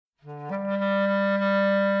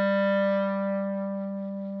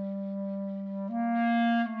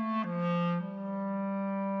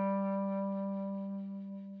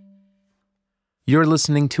You're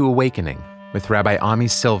listening to Awakening with Rabbi Ami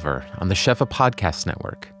Silver on the Shefa Podcast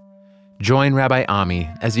Network. Join Rabbi Ami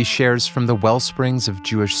as he shares from the wellsprings of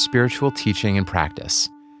Jewish spiritual teaching and practice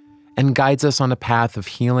and guides us on a path of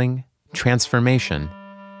healing, transformation,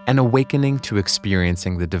 and awakening to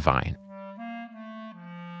experiencing the divine.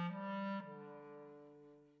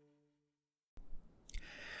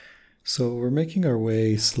 So we're making our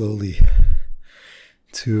way slowly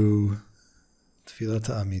to Tfilat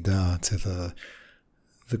Amidah, to the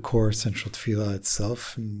core central Tfilah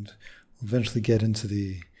itself, and we'll eventually get into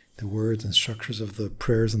the words and structures of the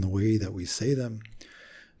prayers and the way that we say them,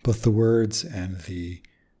 both the words and the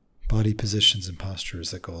body positions and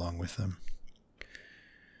postures that go along with them.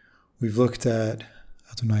 We've looked at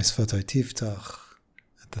Adonai Sfatai Tiftach,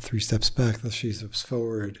 the 3 steps back, the 3 steps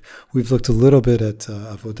forward. We've looked a little bit at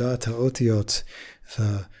Avodat HaOtiot,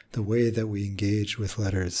 the way that we engage with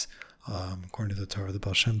letters, according to the Torah, the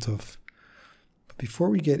Baal Shem Tov. But before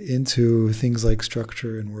we get into things like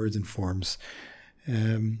structure and words and forms,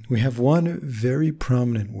 we have one very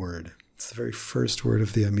prominent word. It's the very first word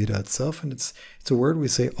of the Amidah itself, and it's a word we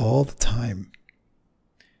say all the time.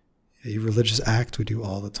 A religious act we do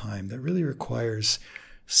all the time that really requires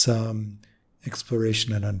some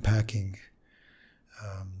exploration and unpacking,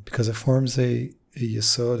 because it forms a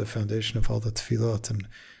yesod, a foundation of all the tefillot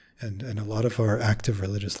and a lot of our active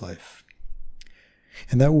religious life.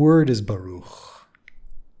 And that word is Baruch.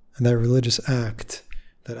 And that religious act,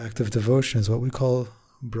 that act of devotion, is what we call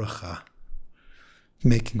bracha,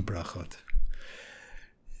 making brachot.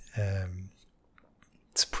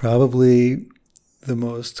 It's probably the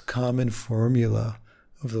most common formula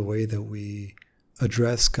of the way that we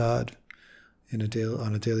address God on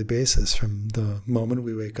a daily basis, from the moment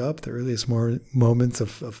we wake up, the earliest moments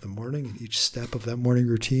of the morning, and each step of that morning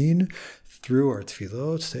routine, through our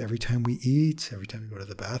tefillot, to every time we eat, every time we go to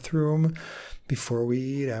the bathroom, before we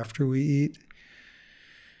eat, after we eat,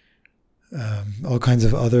 all kinds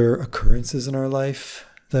of other occurrences in our life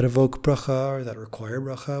that evoke bracha or that require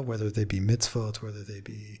bracha, whether they be mitzvot, whether they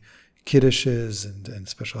be kiddushes and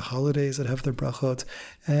special holidays that have their brachot,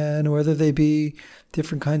 and whether they be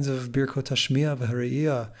different kinds of birkot hashmiya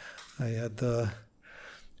v'hariyah. I had the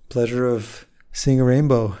pleasure of seeing a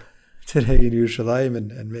rainbow today in Yerushalayim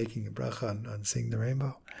and making a bracha on seeing the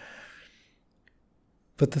rainbow.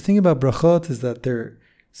 But the thing about brachot is that they're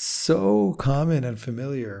so common and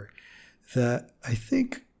familiar that I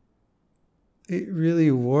think it really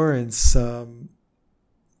warrants some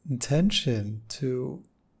intention to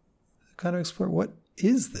kind of explore, what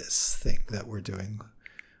is this thing that we're doing?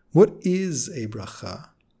 What is a bracha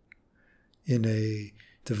in a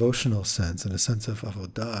devotional sense, in a sense of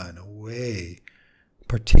avodah, in a way,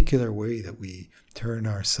 particular way that we turn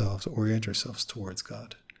ourselves, orient ourselves towards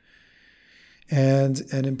God? And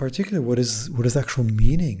in particular, what is the actual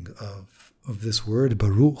meaning of this word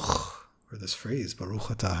Baruch, or this phrase Baruch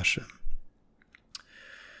Atah Hashem?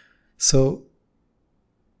 So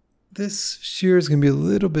this shiur is going to be a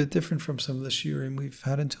little bit different from some of the shiurim we've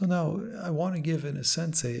had until now. I want to give, in a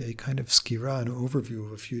sense, a kind of skira, an overview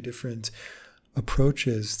of a few different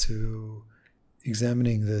approaches to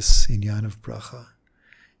examining this inyan of bracha.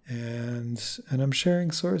 And I'm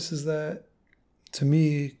sharing sources that, to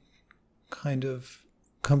me, kind of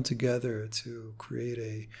come together to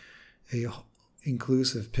create a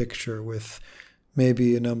inclusive picture with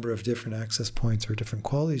maybe a number of different access points or different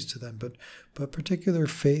qualities to them, but particular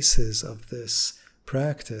faces of this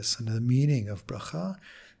practice and the meaning of bracha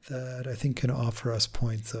that I think can offer us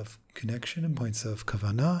points of connection and points of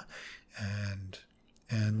kavanah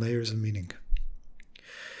and layers of meaning.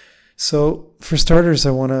 So, for starters,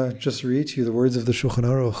 I want to just read to you the words of the Shulchan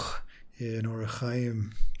Aruch in Orach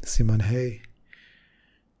Chaim Siman Hey,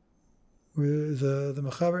 where the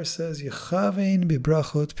Mechaber says, Yechavein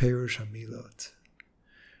bibrachot perush hamilot.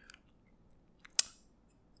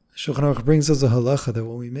 Shulchan Aruch brings us a halacha that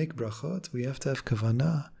when we make brachot, we have to have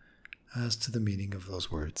kavanah as to the meaning of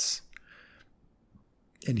those words.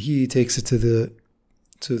 And he takes it to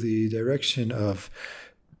the direction of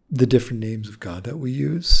the different names of God that we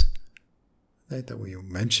use, right? That we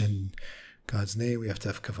mention God's name, we have to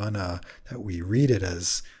have kavanah, that we read it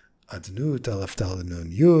as Adnut, Alef Dal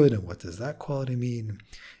Nun Yud, and what does that quality mean?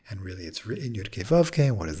 And really it's written Yud Kei Vav Kei,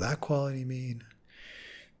 and what does that quality mean?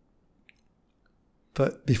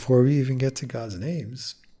 But before we even get to God's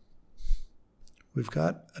names, we've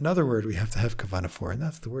got another word we have to have kavanah for, and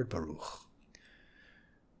that's the word Baruch.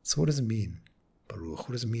 So what does it mean, Baruch?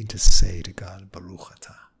 What does it mean to say to God, Baruch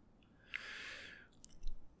Atah?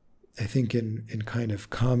 I think in kind of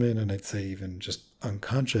common, and I'd say even just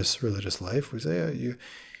unconscious religious life, we say,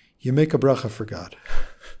 you make a bracha for God.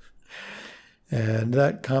 And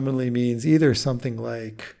that commonly means either something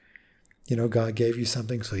like, God gave you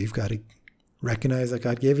something, so you've got to recognize that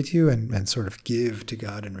God gave it to you and sort of give to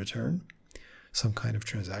God in return. Some kind of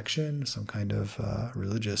transaction, some kind of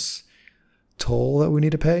religious toll that we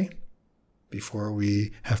need to pay before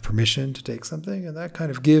we have permission to take something. And that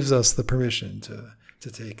kind of gives us the permission to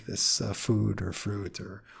take this food or fruit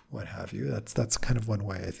or what have you. That's kind of one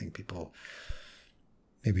way I think people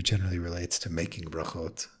maybe generally relates to making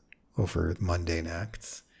brachot over mundane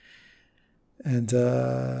acts. And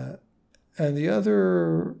the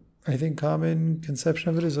other, I think, common conception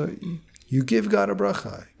of it is you give God a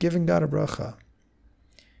bracha, giving God a bracha.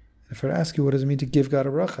 If I were to ask you what does it mean to give God a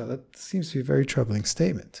bracha, that seems to be a very troubling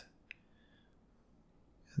statement.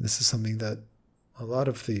 And this is something that a lot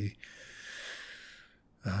of the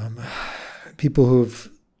people who have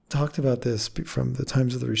talked about this from the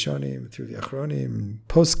times of the Rishonim through the Achronim,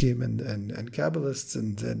 Poskim, and Kabbalists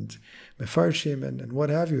and Mefarshim and what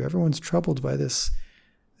have you, everyone's troubled by this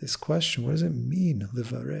question. What does it mean,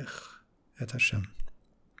 Livarech et Hashem?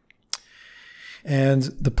 And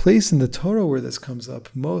the place in the Torah where this comes up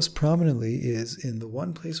most prominently is in the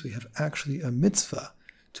one place we have actually a mitzvah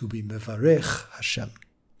to be Mevarech Hashem.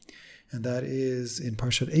 And that is in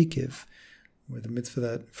Parshat Eikev, where the mitzvah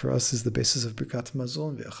that for us is the basis of Birkat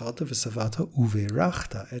Hamazon, Ve'achalta v'savata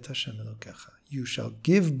uve'rachta et Hashem Elokecha. You shall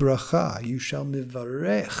give bracha, you shall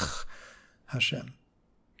Mevarech Hashem.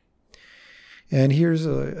 And here's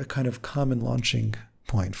a kind of common launching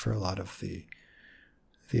point for a lot of the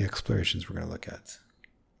explorations we're going to look at.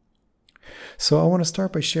 So I want to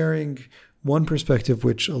start by sharing one perspective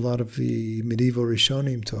which a lot of the medieval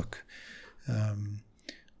Rishonim took,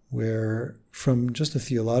 where from just a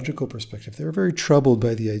theological perspective, they were very troubled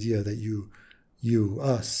by the idea that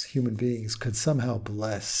us, human beings, could somehow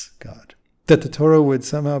bless God. That the Torah would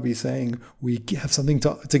somehow be saying we have something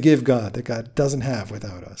to give God that God doesn't have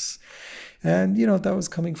without us. And, that was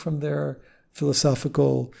coming from their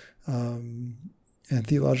philosophical and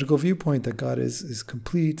theological viewpoint that God is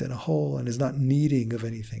complete and whole and is not needing of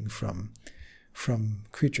anything from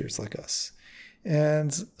creatures like us.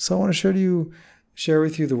 And so I want to share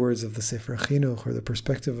with you the words of the Sefer HaChinuch, or the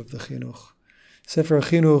perspective of the Chinuch. Sefer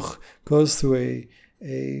HaChinuch goes through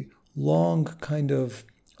a long kind of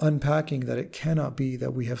unpacking that it cannot be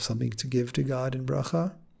that we have something to give to God in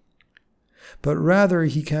bracha, but rather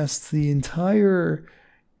he casts the entire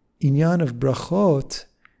inyan of brachot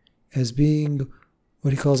as being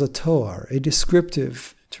what he calls a toar, a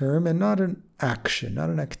descriptive term, and not an action, not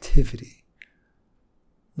an activity,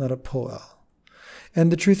 not a poel.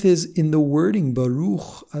 And the truth is, in the wording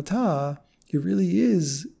Baruch Atah, it really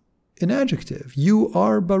is an adjective. You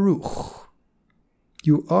are Baruch.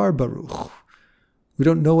 You are Baruch. We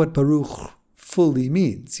don't know what Baruch fully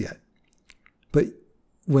means yet. But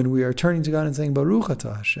when we are turning to God and saying Baruch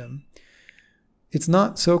Atah Hashem, it's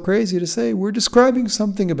not so crazy to say we're describing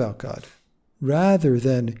something about God, rather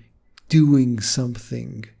than doing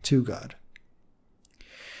something to God.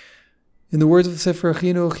 In the words of the Sefer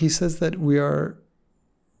HaChinuch, he says that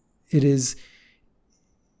it is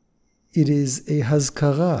a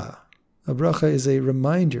hazkara. A bracha is a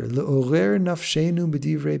reminder. Le'orer nafshenu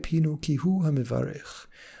b'divrei pinu ki hu hamivarech.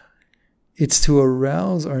 It's to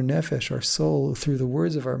arouse our nefesh, our soul, through the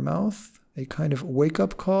words of our mouth, a kind of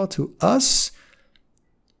wake-up call to us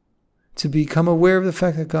to become aware of the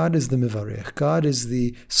fact that God is the mivarech. God is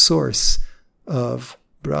the source of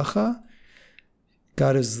bracha.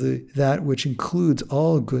 God is that which includes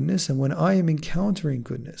all goodness. And when I am encountering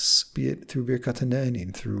goodness, be it through Birkat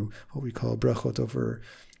HaNe'anin, through what we call brachot over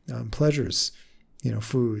pleasures,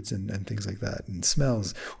 foods and things like that, and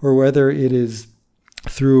smells, or whether it is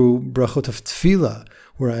through brachot of tefillah,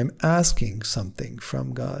 where I'm asking something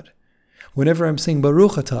from God. Whenever I'm saying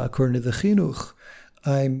Baruch Atah, according to the Chinuch,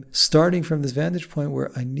 I'm starting from this vantage point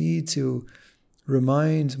where I need to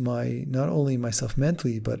remind not only myself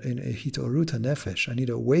mentally, but in a hitorut nefesh, I need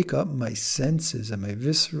to wake up my senses and my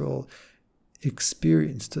visceral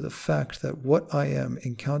experience to the fact that what I am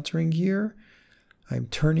encountering here, I'm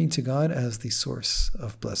turning to God as the source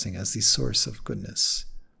of blessing, as the source of goodness.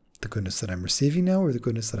 The goodness that I'm receiving now, or the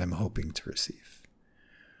goodness that I'm hoping to receive.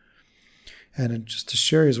 And just to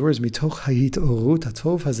share his words, mitoch hahitorut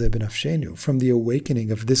hatov hazeh b'nafshenu, from the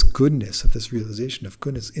awakening of this goodness, of this realization of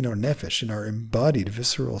goodness in our nefesh, in our embodied,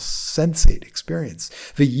 visceral, sensate experience,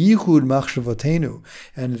 v'yichud machshavotenu,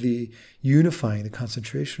 and the unifying, the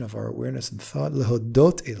concentration of our awareness and thought,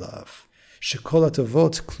 lehodot elav, shekol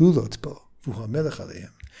hatovot klulot bo, v'hu hamelech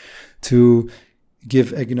aleim, to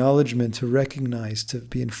give acknowledgement, to recognize, to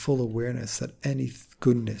be in full awareness that any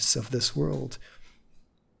goodness of this world,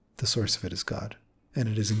 the source of it is God. and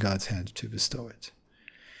it is in God's hand to bestow it.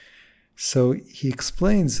 So he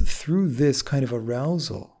explains through this kind of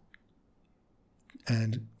arousal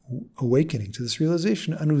and awakening to this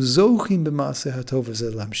realization,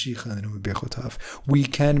 we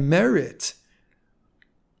can merit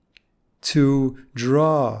to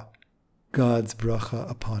draw God's bracha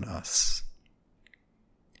upon us.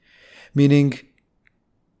 Meaning,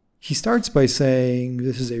 he starts by saying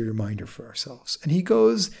this is a reminder for ourselves. And he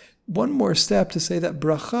goes one more step to say that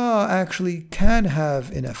bracha actually can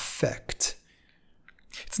have an effect.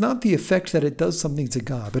 It's not the effect that it does something to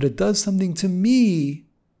God, but it does something to me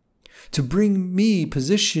to bring me,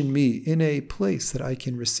 position me in a place that I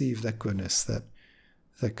can receive that goodness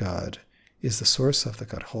that God is the source of, that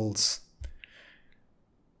God holds.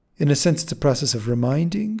 In a sense, it's a process of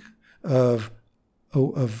reminding, of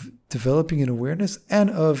developing an awareness, and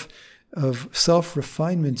of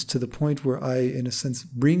self-refinement to the point where I, in a sense,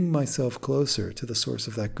 bring myself closer to the source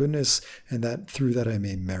of that goodness, and that through that I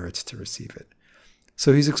may merit to receive it.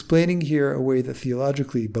 So he's explaining here a way that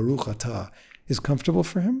theologically Baruch Atah is comfortable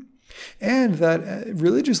for him, and that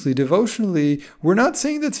religiously, devotionally, we're not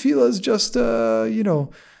saying that tefillah is just,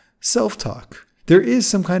 self-talk. There is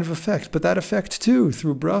some kind of effect, but that effect too,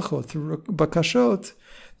 through brachot, through bakashot,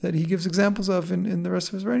 that he gives examples of in the rest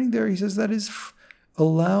of his writing there, he says that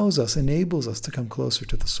allows us, enables us to come closer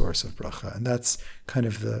to the source of bracha. And that's kind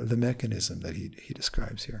of the mechanism that he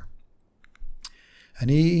describes here. And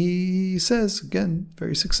he says, again,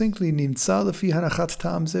 very succinctly, Nimtza lefi harachat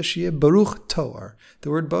ta'am zeh sheyeh baruch toar. The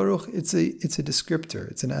word baruch, it's a descriptor,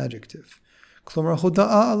 it's an adjective. Klomar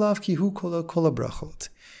hoda'a alav ki hu kol brachot.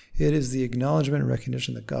 It is the acknowledgement and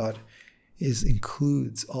recognition that God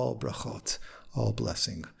includes all brachot, all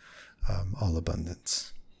blessing, all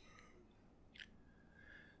abundance.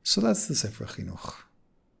 So that's the Sefer Chinuch.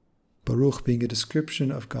 Baruch being a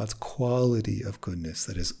description of God's quality of goodness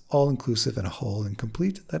that is all-inclusive and whole and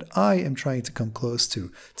complete, that I am trying to come close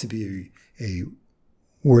to be a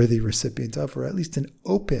worthy recipient of, or at least an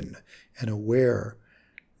open and aware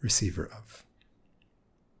receiver of.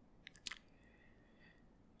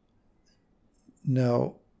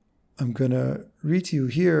 Now, I'm going to read to you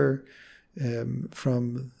here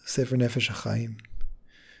from Sefer Nefesh HaChaim,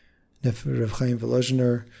 Rav Chaim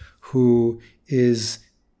Volozhiner, who is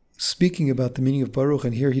speaking about the meaning of Baruch,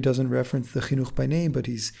 and here he doesn't reference the Chinuch by name, but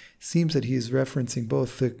seems that he is referencing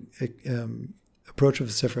both the approach of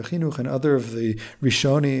the Sefer Chinuch and other of the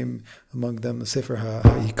Rishonim, among them the Sefer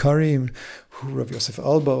HaIkarim, Rav Yosef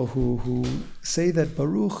Albo, who say that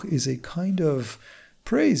Baruch is a kind of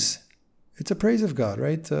praise. It's a praise of God,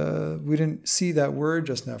 right? We didn't see that word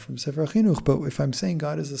just now from Sefer Chinuch, but if I'm saying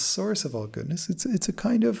God is the source of all goodness, it's a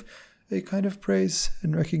kind of praise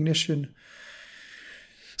and recognition.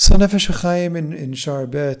 So Nefesh HaChaim in Shar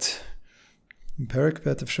Bet, in Perek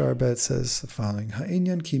Bet of Shar Bet, says the following: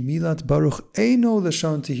 Ha'inyan ki milat Baruch eino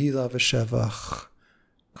lashon tehila v'shevach,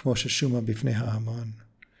 kmo sheshuma bifnei ha'aman.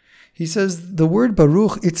 He says the word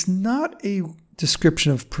Baruch, it's not a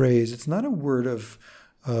description of praise. It's not a word of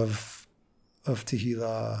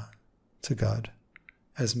tehillah to God,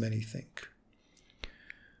 as many think.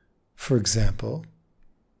 For example,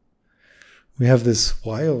 we have this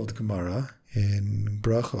wild Gemara in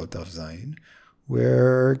Brachot Daf Zayin,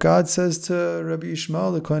 where God says to Rabbi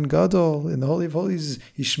Yishmael, the Kohen Gadol, in the Holy of Holies,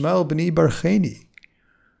 Yishmael b'ni barcheni,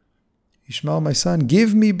 Yishmael, my son,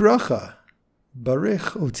 give me bracha,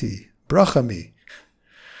 barich oti, bracha me.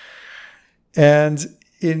 And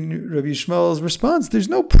in Rabbi Yishmael's response, there's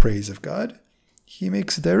no praise of God. He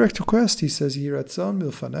makes a direct request. He says, Yeh ratzon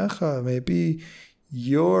milfanecha, may be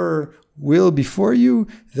your will before you,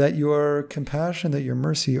 that your compassion, that your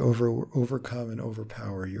mercy overcome and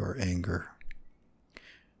overpower your anger.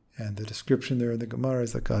 And the description there in the Gemara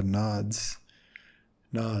is that God nods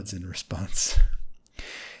in response.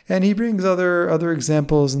 And he brings other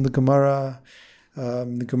examples in the Gemara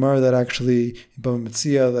that actually, in Bava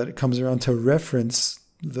Metzia, that it comes around to reference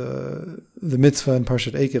the mitzvah in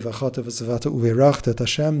Parshat Eikev, Achata v'tzavata uveirachta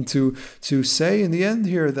Hashem, to say in the end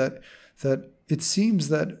here that it seems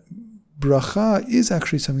that bracha is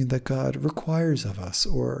actually something that God requires of us,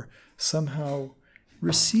 or somehow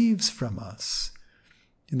receives from us.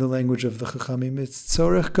 In the language of the Chachamim, it's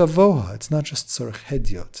tzorech gavoha. It's not just tzorech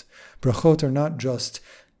hedyot. Brachot are not just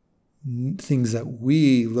things that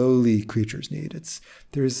we lowly creatures need.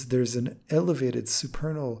 There's an elevated,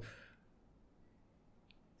 supernal,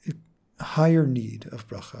 higher need of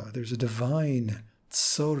bracha. There's a divine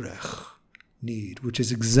tzorech need, which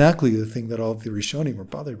is exactly the thing that all of the Rishonim were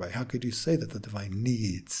bothered by. How could you say that the divine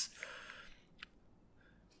needs?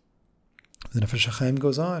 The Nefesh HaChaim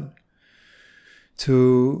goes on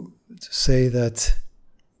to say that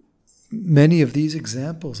many of these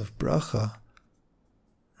examples of bracha,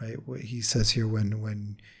 right? What he says here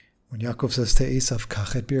when Yaakov says to Esav,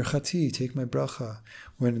 "Kachet birchati," take my bracha.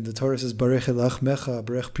 When the Torah says, "Barech elachmecha,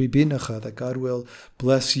 barech pri binecha," that God will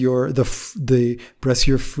bless your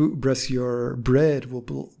bread,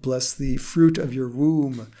 will bless the fruit of your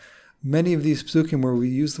womb. Many of these psukim where we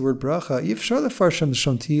use the word bracha,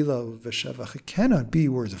 it cannot be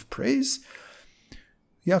words of praise.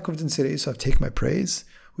 Yaakov didn't say to Esav, "Take my praise."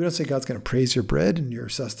 We don't say God's going to praise your bread and your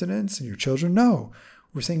sustenance and your children. No,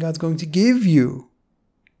 we're saying God's going to give you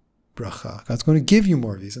bracha. God's going to give you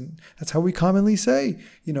more of these. And that's how we commonly say,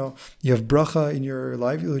 you have bracha in your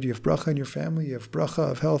livelihood, you have bracha in your family, you have bracha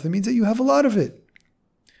of health. It means that you have a lot of it.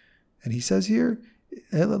 And he says here,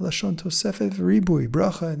 Ela lashon tosefet ribui,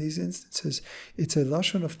 bracha in these instances, it's a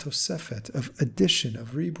lashon of tosefet, of addition,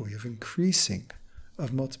 of ribui, of increasing,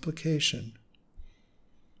 of multiplication,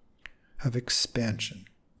 of expansion.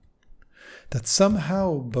 That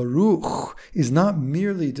somehow Baruch is not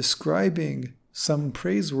merely describing some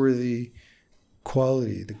praiseworthy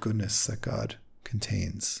quality, the goodness that God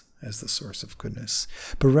contains as the source of goodness,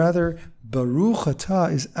 but rather Baruch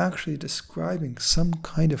Atah is actually describing some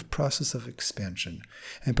kind of process of expansion,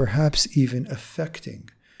 and perhaps even affecting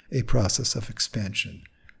a process of expansion,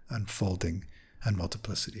 unfolding, and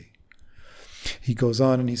multiplicity. He goes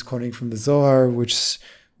on and he's quoting from the Zohar, which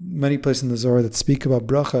many places in the Zohar that speak about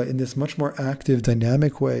bracha in this much more active,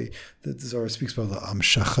 dynamic way. The Zohar speaks about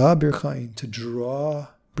la'amshacha birchain, to draw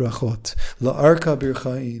brachot, la'arka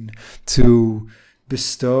birchain, to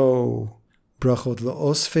bestow brachot,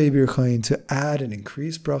 la'osfei birchain, to add and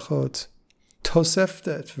increase brachot,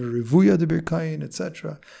 toseftet, v'rivuya de birchain,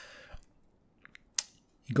 etc.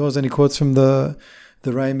 He goes and he quotes from the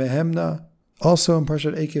Rai Mehemna, also in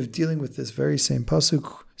Parshat Ekev, dealing with this very same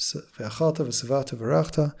pasuk, Ve'achalta v'savata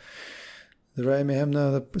v'rachta. The Rai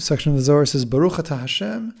Mehemna, the section of the Zohar says, Baruch atah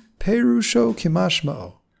Hashem, perusho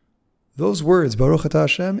kimashma'o. Those words, Baruch atah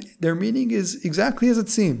Hashem, their meaning is exactly as it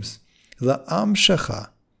seems. La'amshacha,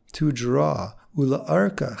 to draw,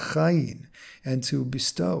 ula'arka chayin, and to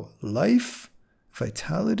bestow life,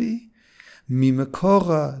 vitality,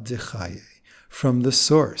 mimekora dechaye, from the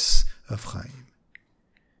source of chayim.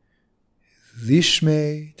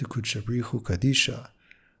 Lishmei dekudshabrichu kadisha,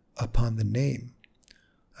 upon the name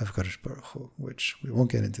of Kadosh Baruch Hu, which we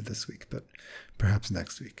won't get into this week, but perhaps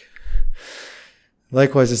next week.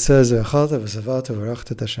 Likewise, it says,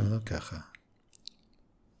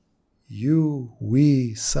 you,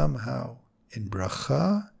 we, somehow, in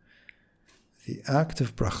bracha, the act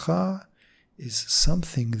of bracha is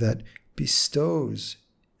something that bestows,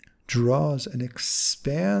 draws, and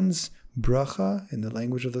expands bracha, in the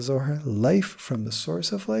language of the Zohar, life from the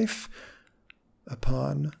source of life,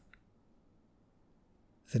 upon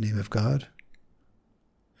the name of God,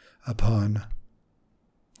 upon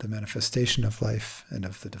the manifestation of life and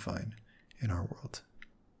of the divine in our world.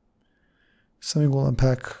 Something we'll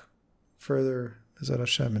unpack further, B'ezrat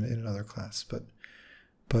Hashem, in another class.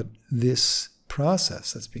 But this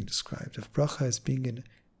process that's being described of bracha as being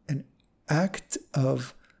an act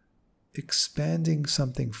of expanding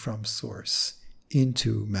something from source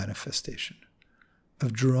into manifestation,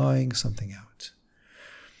 of drawing something out.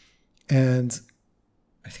 And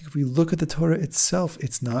I think if we look at the Torah itself,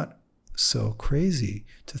 it's not so crazy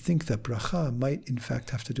to think that bracha might in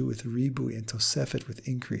fact have to do with ribui and tosefet, with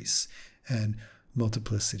increase and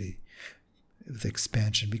multiplicity, with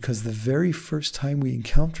expansion, because the very first time we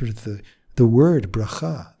encountered the word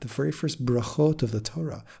bracha, the very first brachot of the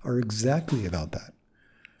Torah, are exactly about that.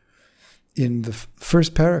 In the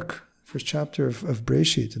first parak, first chapter of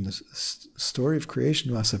Breshit, in the story of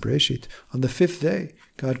creation, Masa Breshit, on the fifth day,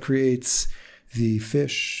 God creates the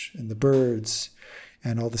fish and the birds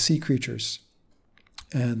and all the sea creatures.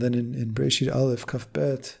 And then in Breshit Aleph, Kaf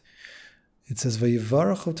Bet, it says,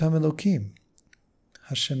 Vayivarach otam Elokim.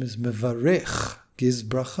 Hashem is mevarech, gives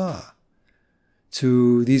bracha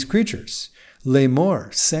to these creatures.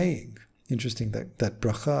 Lemor, saying. Interesting that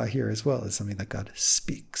bracha here as well is something that God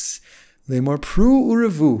speaks. Lemor pru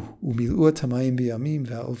urevu umilu tamayim biyamim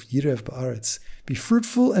va'ov yirev ba'aretz. Be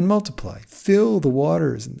fruitful and multiply. Fill the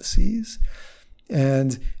waters and the seas,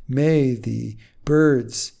 and may the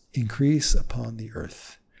birds increase upon the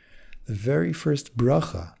earth. The very first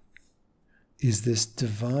bracha is this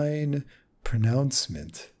divine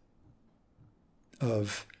pronouncement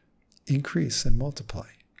of increase and multiply.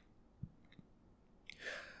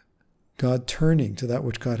 God turning to that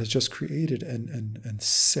which God has just created and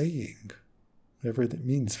saying, whatever that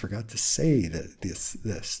means for God to say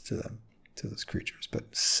this to them, to those creatures,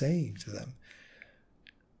 but saying to them,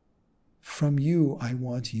 from you, I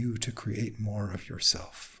want you to create more of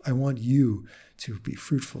yourself. I want you to be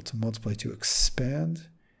fruitful, to multiply, to expand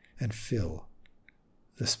and fill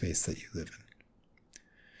the space that you live in.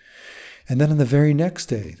 And then on the very next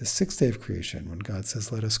day, the sixth day of creation, when God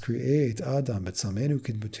says, let us create Adam b'tzalmenu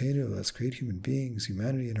kidmutenu, let's create human beings,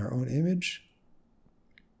 humanity in our own image,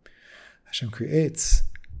 Hashem creates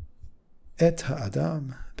et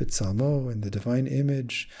ha'adam b'tzalmo, in the divine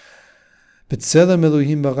image. B'tzelem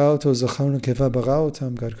Elohim baraoto zacharnu keva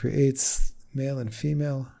baraotam, God creates male and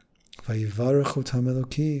female. Vayivarech otam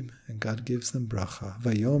Elokim, and God gives them bracha.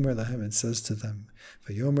 Vayomer lahem, and says to them,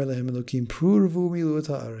 Vayomer lahem Elokim, prurvu milu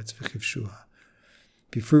ha'aretz v'chivshuha.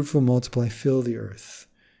 Be fruitful, multiply, fill the earth,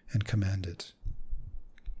 and command it.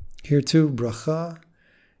 Here too, bracha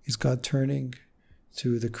is God turning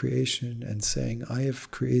to the creation and saying, I have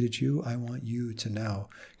created you, I want you to now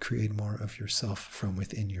create more of yourself from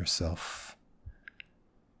within yourself.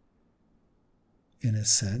 In a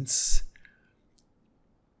sense,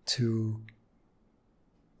 to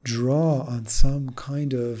draw on some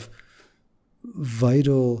kind of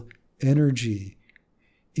vital energy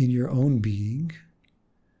in your own being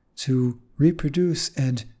to reproduce,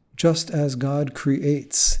 and just as God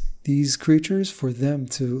creates these creatures, for them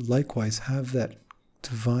to likewise have that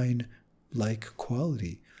divine-like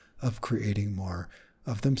quality of creating more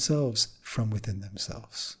of themselves from within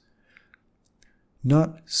themselves.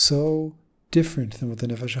 Not so different than what the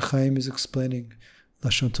Nefesh HaChaim is explaining,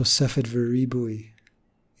 Lashon Tosefet v'ribui.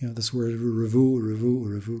 This word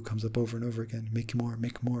revu comes up over and over again. Make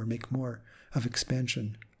more of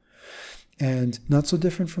expansion. And not so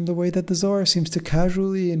different from the way that the Zohar seems to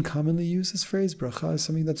casually and commonly use this phrase. Bracha is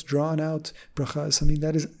something that's drawn out. Bracha is something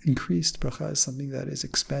that is increased. Bracha is something that is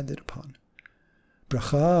expanded upon.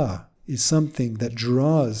 Bracha is something that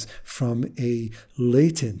draws from a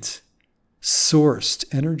latent, sourced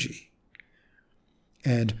energy.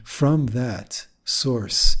 And from that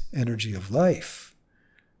source energy of life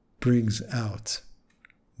brings out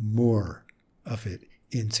more of it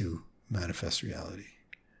into manifest reality.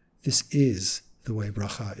 This is the way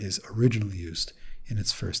bracha is originally used in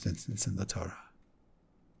its first instance in the Torah.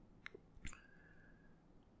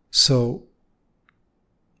 So,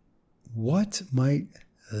 what might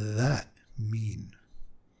that mean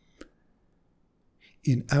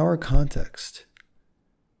in our context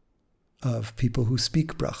of people who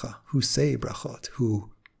speak bracha, who say brachot,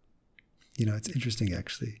 who, it's interesting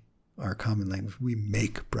actually, our common language, we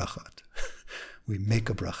make brachot. We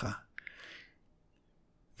make a bracha.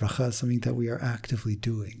 Bracha is something that we are actively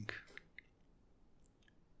doing.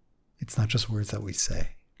 It's not just words that we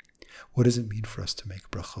say. What does it mean for us to make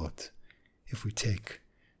brachot if we take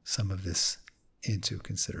some of this into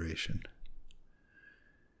consideration?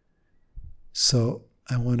 So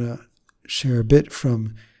I want to share a bit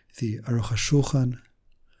from the Aruch HaShulchan,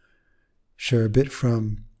 share a bit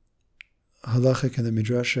from halachic and the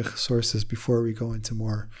midrashic sources before we go into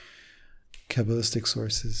more Kabbalistic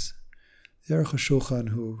sources. The Aruch HaShulchan,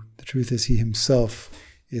 who the truth is he himself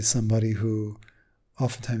is somebody who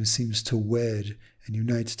oftentimes seems to wed and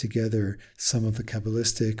unite together some of the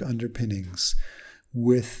Kabbalistic underpinnings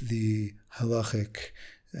with the halachic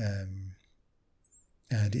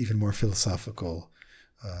and even more philosophical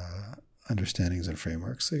understandings and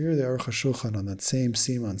frameworks. So here the Aruch HaShulchan on that same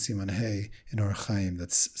Siman Hey in Orach Chaim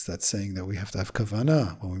that's saying that we have to have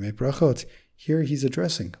kavanah when we make brachot. Here he's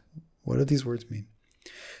addressing, what do these words mean?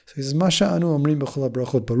 So he says, Masha anu omrim b'chol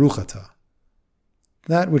brachot baruch atah.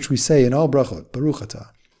 That which we say in all brachot, baruch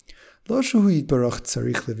atah. Lo shuhu yitbarach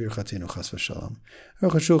tzarich levirchatenu chas v'shalom.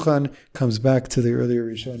 Aruch HaShulchan comes back to the earlier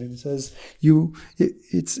Rishonim and says,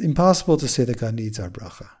 it's impossible to say that God needs our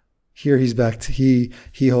bracha. Here he's back to,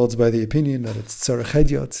 he holds by the opinion that it's tzarech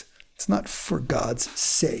hedyot. It's not for God's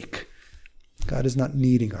sake. God is not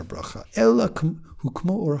needing our bracha. Ella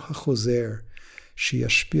hukmo or hachozer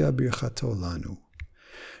sheyashpia birchato lanu.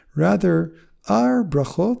 Rather, our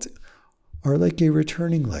brachot are like a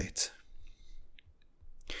returning light.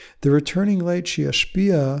 The returning light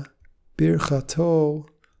sheyashpia birchato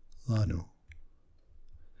lanu.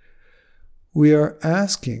 We are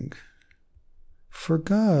asking for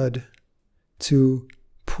God to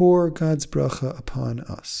pour God's bracha upon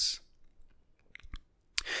us.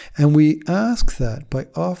 And we ask that by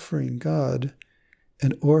offering God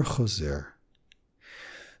an or chozer.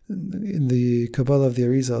 In the Kabbalah of the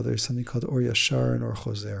Arizal, there's something called or yashar and or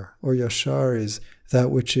chozer. Or yashar is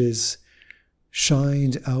that which is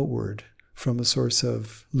shined outward from a source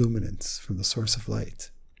of luminance, from the source of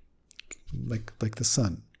light, like the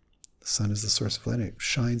sun. The sun is the source of light, and it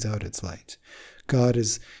shines out its light. God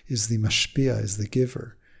is the mashpia, is the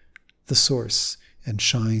giver. The source and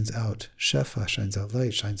shines out shefa, shines out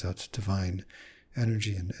light, shines out divine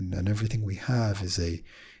energy, and everything we have is a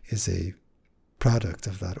product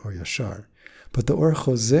of that Or Yashar. But the Or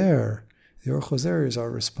Choser is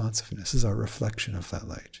our responsiveness, is our reflection of that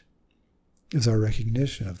light, is our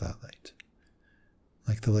recognition of that light.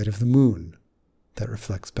 Like the light of the moon that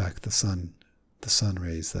reflects back the sun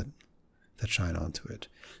rays that shine onto it.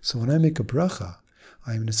 So when I make a bracha,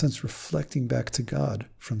 I am in a sense reflecting back to God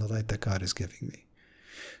from the light that God is giving me.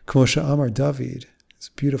 Kmo she'amar David, it's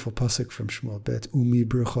a beautiful pasuk from Shmuel Bet, Umi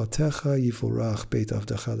brachotecha yivorach beit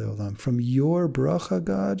avdecha leolam. From your bracha,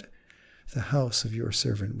 God, the house of your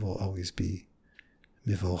servant will always be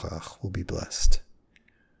mivorach, will be blessed.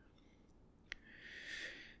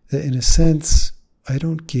 That in a sense, I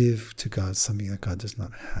don't give to God something that God does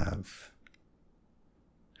not have.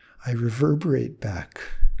 I reverberate back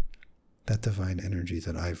that divine energy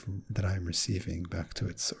that I'm receiving back to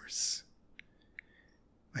its source.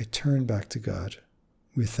 I turn back to God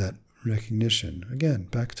with that recognition. Again,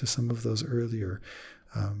 back to some of those earlier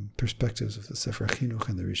perspectives of the Sefer Chinuch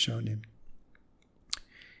and the Rishonim.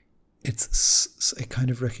 It's a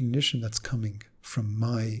kind of recognition that's coming from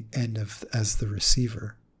my end as the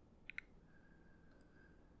receiver.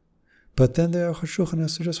 But then the Aruch HaShulchan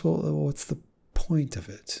has to just, what's the point of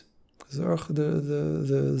it?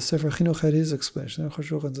 The Sefer Chinuch had his explanation. The Aruch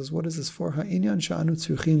HaShulchan says, what is this for? Ha'inyan she'anu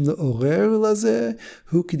tzrichim le'orer lazeh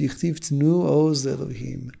hu k'dichtiv tnu oz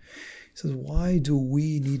Elohim. He says, why do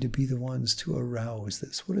we need to be the ones to arouse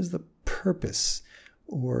this? What is the purpose,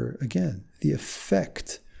 or again, the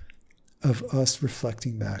effect of us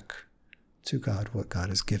reflecting back to God what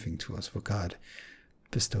God is giving to us, what God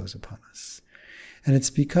bestows upon us? And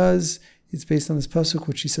it's because it's based on this pasuk,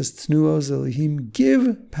 which he says, Tnu oz Elohim,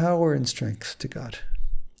 give power and strength to God.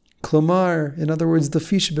 Klomar, in other words,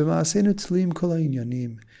 Dafish b'ma'asenu tlim kol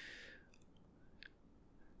ha'inyanim.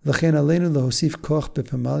 L'chen aleinu lahosif koch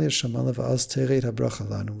b'pamalya shamala v'az tereit habracha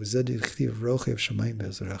lanu v'zeh dichtiv rochev shamayim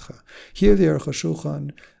be'ezrecha. Here the Aruch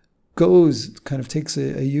HaShulchan goes, kind of takes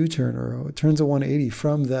a U-turn, or turns a 180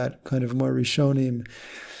 from that kind of more Rishonim,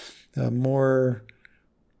 more,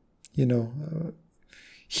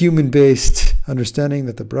 human-based understanding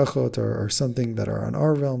that the brachot are something that are on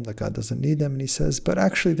our realm, that God doesn't need them. And he says, but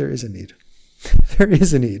actually there is a need. There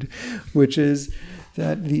is a need, which is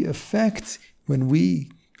that the effect when we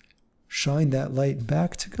shine that light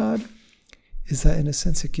back to God is that in a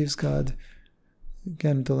sense it gives God,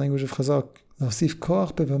 again, the language of Chazal,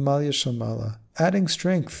 adding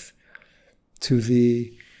strength to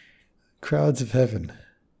the crowds of heaven,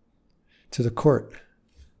 to the court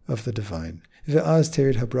of the divine.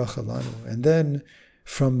 And then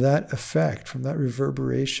from that effect, from that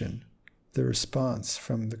reverberation, the response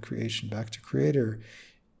from the creation back to Creator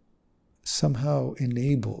somehow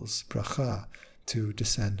enables bracha to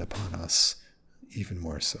descend upon us even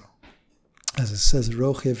more so. As it says,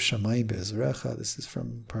 Rochev Shamayim Be'ezrecha, this is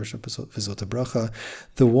from Parsha V'zot HaBracha,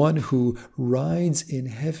 the one who rides in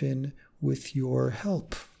heaven with your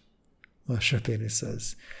help. Moshe Rabbeinu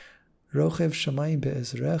says, Rochev Shamayim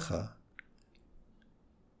Be'ezrecha.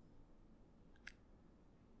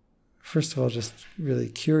 First of all, just really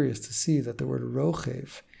curious to see that the word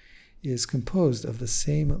Rochev is composed of the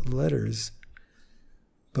same letters,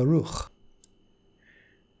 Baruch.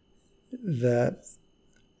 That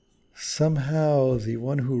somehow the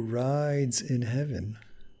one who rides in heaven,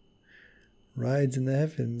 rides in the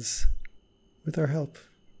heavens with our help.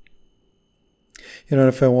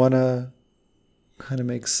 If I want to kind of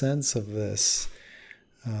make sense of this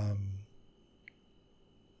in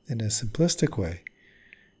a simplistic way,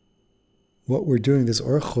 what we're doing, this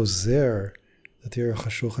Or Choser that the Aruch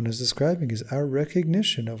HaShulchan is describing, is our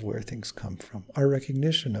recognition of where things come from, our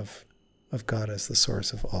recognition of God as the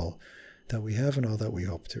source of all that we have and all that we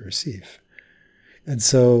hope to receive. And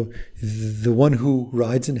so the one who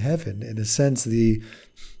rides in heaven, in a sense, the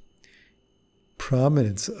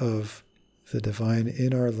prominence of the divine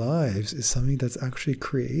in our lives is something that's actually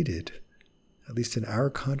created, at least in our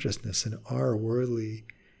consciousness, in our worldly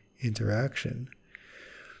interaction,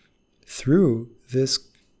 through this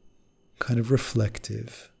kind of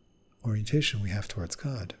reflective orientation we have towards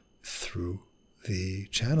God, through the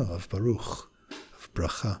channel of Baruch, of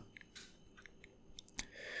Bracha.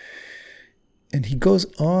 And he goes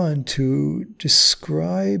on to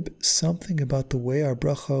describe something about the way our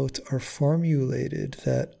brachot are formulated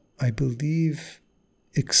that I believe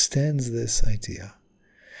extends this idea.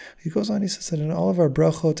 He goes on, he says that in all of our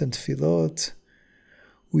brachot and tefillot,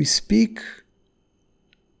 we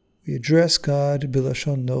address God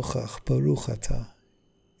b'lashon nochach, baruch atah,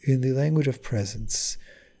 in the language of presence.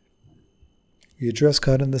 We address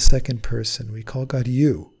God in the second person. We call God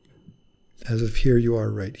you, as if here you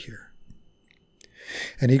are right here.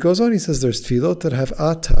 And he goes on, he says there's tefillot that have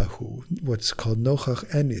atahu, what's called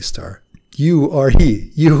nochach and nistar. You are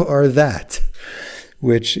he, you are that,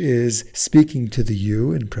 which is speaking to the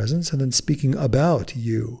you in presence and then speaking about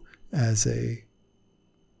you as a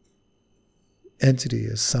entity,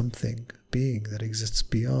 as something, being that exists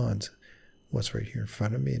beyond what's right here in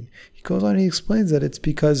front of me. And he goes on, he explains that it's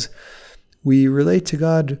because we relate to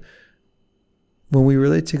God, when we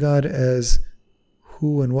relate to God as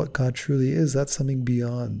who and what God truly is, that's something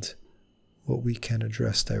beyond what we can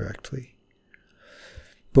address directly.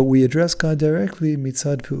 But we address God directly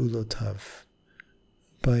mitzad pe'ulotav,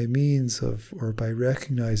 by means of, or by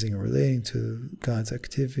recognizing or relating to God's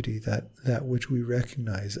activity, that which we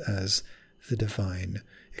recognize as the divine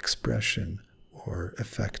expression or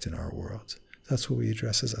effect in our world. That's what we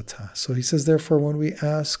address as atah. So he says, therefore, when we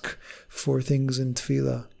ask for things in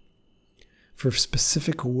tefillah, for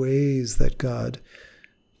specific ways that God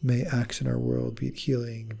may act in our world, be it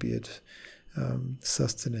healing, be it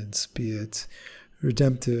sustenance, be it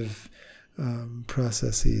redemptive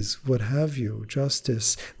processes, what have you,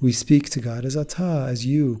 justice, we speak to God as atah, as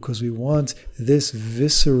you, because we want this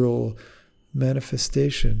visceral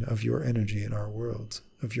manifestation of your energy in our world,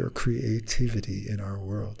 of your creativity in our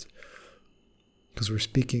world. Because we're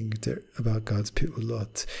speaking about God's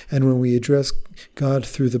pi'ulot. And when we address God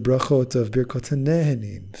through the brachot of Birkot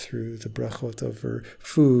HaNehenin, through the brachot over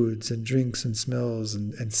foods and drinks and smells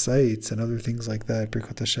and sights and other things like that,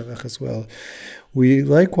 Birkot HaShavach as well, we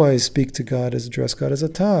likewise speak to God address God as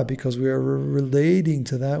atah, because we are relating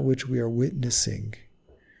to that which we are witnessing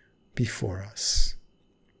before us.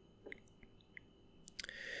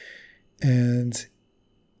 And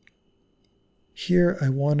here I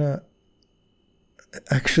want to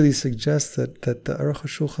actually suggest that the Aruch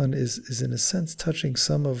HaShulchan is in a sense touching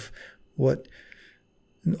some of what,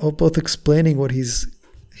 both explaining what he's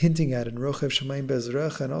hinting at in Rochev Shamayim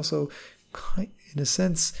Be'ezrecha, and also in a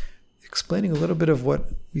sense explaining a little bit of what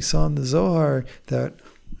we saw in the Zohar that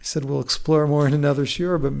I said we'll explore more in another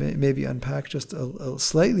shiur, but maybe unpack just a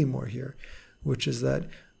slightly more here, which is that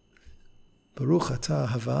Baruch Atah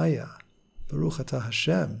Havaya, Baruch Atah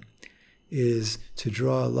Hashem, is to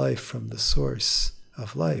draw life from the source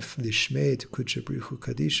of life, Lishmei to Kudsha Brichu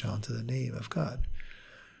Kadisha, onto the name of God.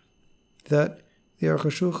 That the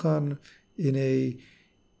Aruch HaShulchan,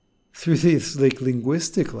 through this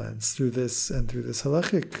linguistic lens, through this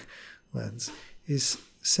halachic lens, is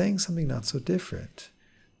saying something not so different.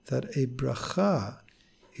 That a bracha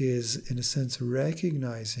is, in a sense,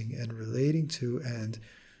 recognizing and relating to and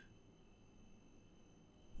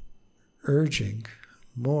urging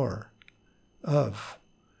more of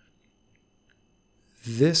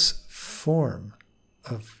this form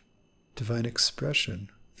of divine expression,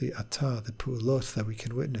 the atah, the pu'ulot that we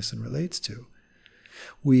can witness and relate to.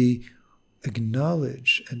 We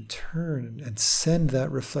acknowledge and turn and send that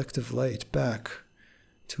reflective light back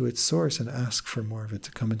to its source and ask for more of it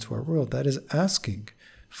to come into our world. That is asking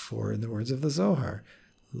for, in the words of the Zohar,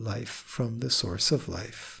 life from the source of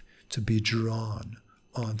life, to be drawn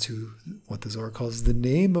onto what the Zohar calls the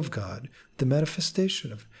name of God, the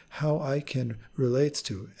manifestation of how I can relate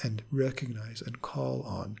to and recognize and call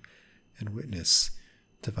on and witness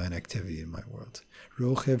divine activity in my world.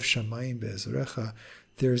 Rochev Shamayim Be'ezrecha,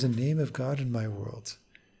 there is a name of God in my world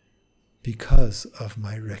because of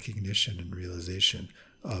my recognition and realization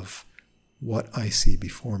of what I see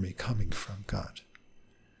before me coming from God.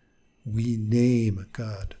 We name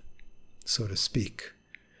God, so to speak,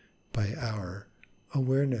 by our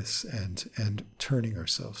awareness and turning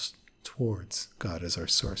ourselves towards God as our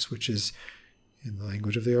source, which is, in the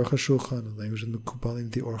language of the Aruch HaShulchan, the language of the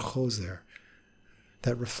Mekubalim, the Or Chozer,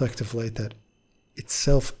 that reflective light that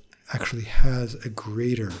itself actually has a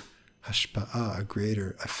greater hashpa'ah, a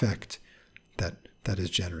greater effect that is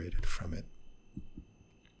generated from it.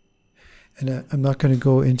 And I'm not going to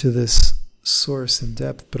go into this source in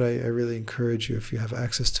depth, but I really encourage you, if you have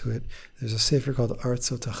access to it. There's a sefer called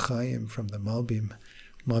Artzot HaChaim from the Malbim,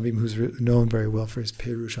 who's known very well for his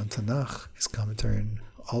Perush on Tanakh, his commentary on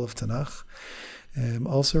all of Tanakh.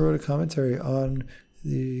 Also wrote a commentary on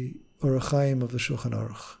the Orach Chaim of the Shulchan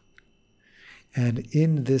Aruch. And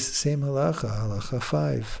in this same halacha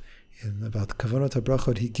 5, about the Kavanot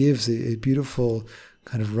HaBrachot, he gives a beautiful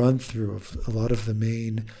kind of run-through of a lot of the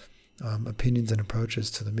main opinions and approaches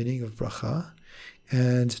to the meaning of bracha.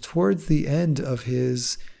 And towards the end of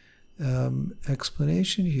his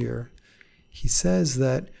explanation here, he says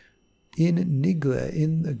that in Nigle,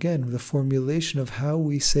 in, again, the formulation of how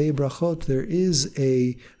we say brachot, there is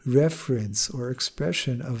a reference or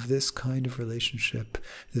expression of this kind of relationship,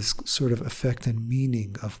 this sort of effect and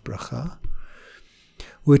meaning of bracha,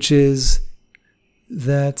 which is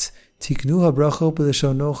that Tiknu habrachot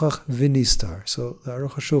b'leshon nochach v'nistar. So the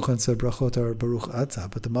Aruch HaShulchan said brachot are Baruch Atah,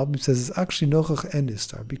 but the Malbim says it's actually nochach and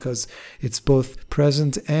nistar because it's both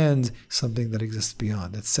present and something that exists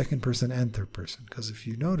beyond. It's second person and third person. Because if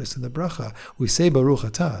you notice in the bracha, we say Baruch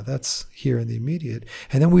Atah, that's here in the immediate,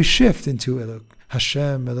 and then we shift into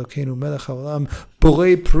Hashem, Elokeinu, Melech HaOlam,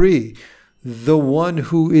 Borei Pri, the one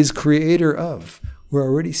who is creator of. We're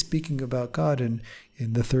already speaking about God in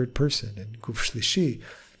the third person, in Guf Shlishi.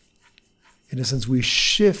 In a sense, we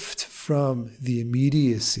shift from the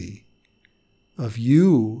immediacy of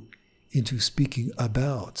you into speaking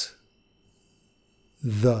about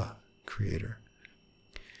the Creator.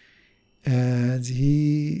 And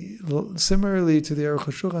he, similarly to the Aruch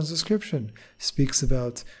HaShulchan's description, speaks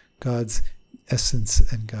about God's essence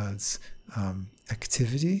and God's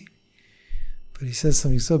activity. But he says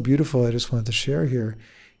something so beautiful I just wanted to share here,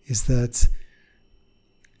 is that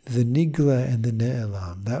the nigla and the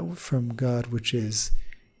ne'elam, that from God which is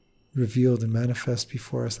revealed and manifest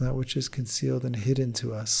before us, and that which is concealed and hidden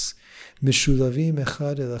to us, mishulavim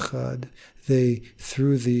echad el echad, they,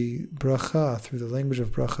 through the bracha, through the language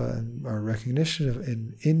of bracha, and our recognition of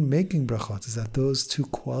in making brachot, is that those two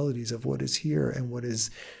qualities of what is here and what is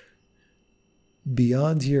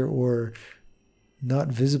beyond here, or not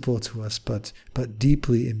visible to us, but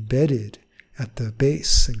deeply embedded at the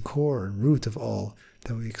base and core and root of all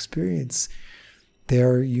that we experience, they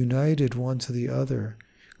are united one to the other,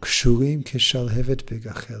 kshurim kishalhevet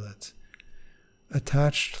begachelet,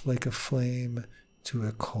 attached like a flame to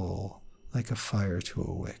a coal, like a fire to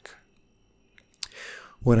a wick.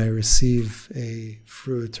 When I receive a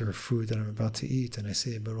fruit or food that I'm about to eat, and I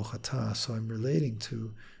say Baruch Atah, so I'm relating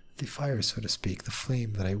to the fire, so to speak, the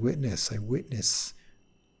flame that I witness. I witness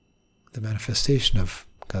the manifestation of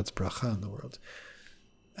God's bracha in the world.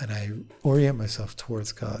 And I orient myself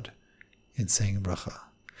towards God in saying bracha.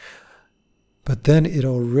 But then it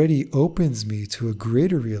already opens me to a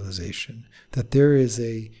greater realization that there is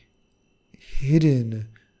a hidden,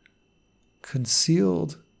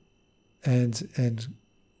 concealed, and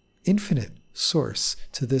infinite source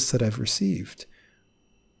to this that I've received,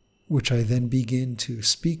 which I then begin to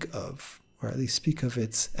speak of, or at least speak of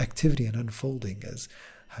its activity and unfolding as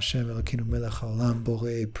Hashem Elokeinu Melech HaOlam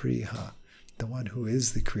Borei Priha, the one who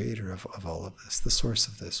is the creator of all of this, the source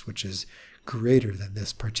of this, which is greater than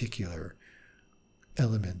this particular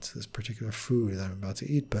element, this particular food that I'm about to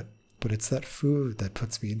eat, but it's that food that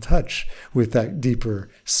puts me in touch with that deeper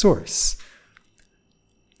source.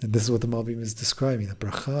 And this is what the Malbim is describing. The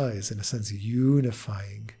bracha is, in a sense,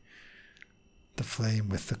 unifying the flame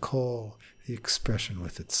with the coal, the expression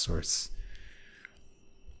with its source.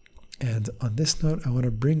 And on this note, I want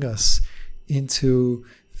to bring us into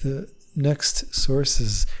the next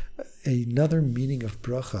sources, another meaning of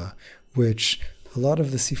bracha, which a lot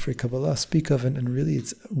of the Sifrei Kabbalah speak of, and really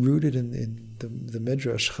it's rooted in the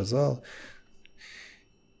Midrash Chazal.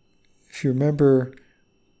 If you remember,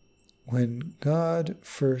 when God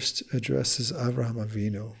first addresses Avraham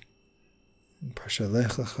Avinu, Parsha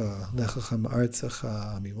Lech Lecha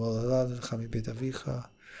Ma'artzecha Mimoladadecha Mibeit Avicha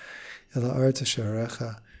El Ha'aretz Asher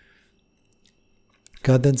Arecha,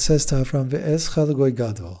 God then says to Avraham, Ve'ezcha l'goy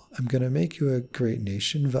gadol, I'm going to make you a great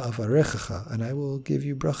nation, Ve'avarechecha, and I will give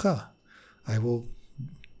you bracha. I will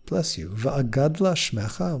bless you. Ve'agadla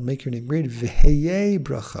shmecha, I'll make your name great. Ve'heyei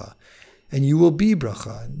bracha, and you will be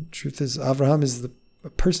bracha. And truth is, Avraham is the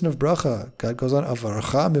person of bracha. God goes on,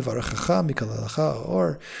 Avarecha mivarechecha mikalalecha,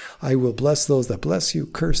 or I will bless those that bless you,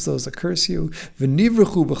 curse those that curse you.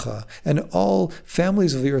 V'nivrechu b'cha, and all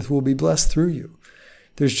families of the earth will be blessed through you.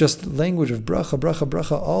 There's just language of bracha, bracha,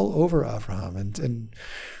 bracha all over Avraham. And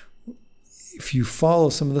if you follow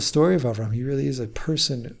some of the story of Avraham, he really is a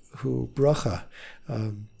person who bracha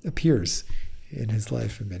appears in his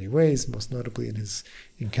life in many ways, most notably in his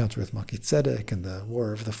encounter with Melchizedek and the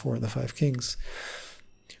war of the 4 and the 5 kings.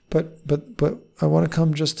 But I want to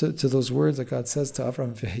come just to those words that God says to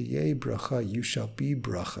Avraham, V'heyei bracha, you shall be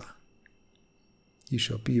bracha. You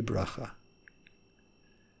shall be bracha.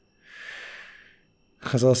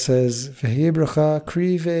 Chazal says, V'heyei bracha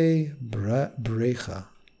krive brecha.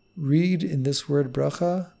 Read in this word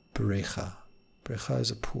bracha, brecha. Brecha is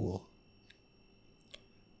a pool.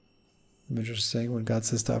 The Midrash is saying when God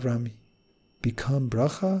says to Avraham, become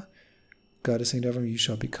bracha, God is saying to Avraham, you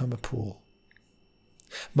shall become a pool.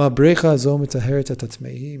 Ma brecha zo mitaheret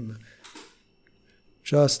atatmeim.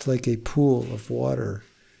 Just like a pool of water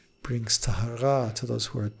brings tahara to those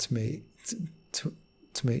who are tme'im.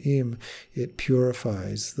 It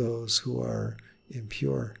purifies those who are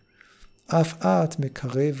impure. Af at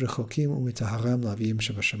mekarev rechokim umitaharam lavim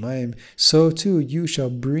shabashamayim. So too you shall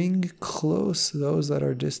bring close those that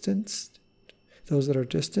are distant,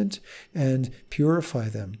 and purify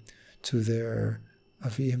them to their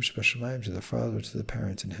avim shabashamayim, to the father, to the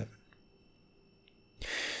parent in heaven.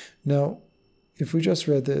 Now, if we just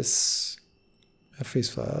read this at face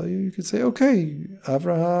value, you could say, okay,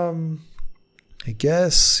 Abraham, I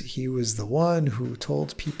guess he was the one who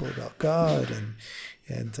told people about God,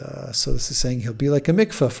 and so this is saying he'll be like a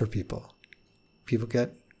mikvah for people. They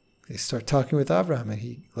start talking with Abraham, and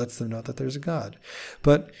he lets them know that there's a God.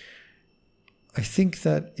 But I think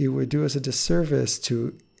that it would do us a disservice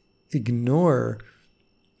to ignore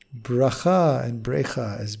bracha and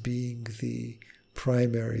brecha as being the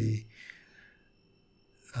primary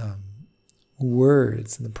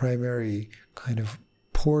words and the primary kind of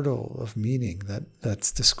portal of meaning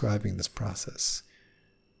that's describing this process.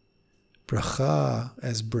 Bracha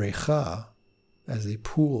as brecha, as a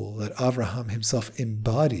pool that Avraham himself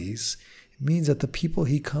embodies, means that the people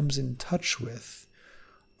he comes in touch with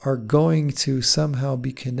are going to somehow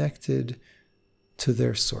be connected to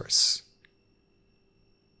their source.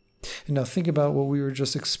 And now think about what we were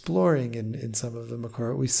just exploring in some of the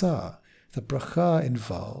Makorot we saw. The bracha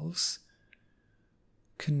involves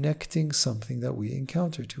connecting something that we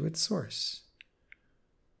encounter to its source.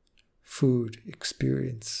 Food,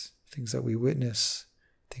 experience, things that we witness,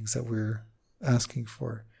 things that we're asking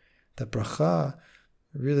for. That bracha,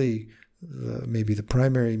 really, maybe the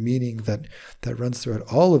primary meaning that runs throughout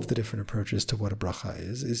all of the different approaches to what a bracha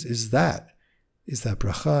is that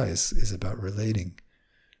bracha is about relating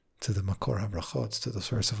to the makor habrachot, to the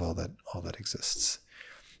source of all that exists.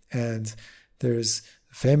 And there's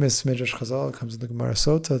a famous Midrash Chazal, comes in the Gemara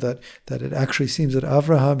Sota, that it actually seems that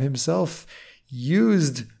Avraham himself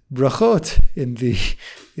used brachot in the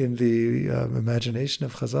imagination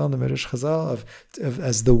of Chazal, in the Midrash Chazal,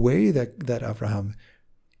 as the way that Avraham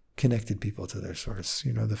connected people to their source.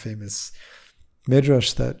 You know, the famous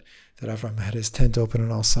Midrash that Avraham had his tent open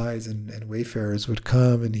on all sides, and wayfarers would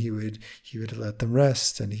come, and he would let them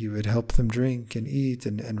rest, and he would help them drink and eat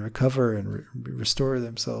and recover and restore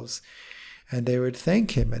themselves. And they would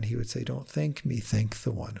thank him, and he would say, "Don't thank me, thank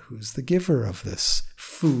the one who's the giver of this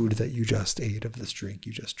food that you just ate, of this drink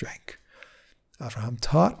you just drank." Avraham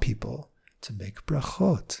taught people to make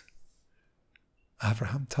brachot.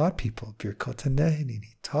 Avraham taught people, Birkot HaNehenin,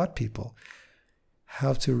 he taught people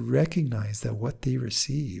how to recognize that what they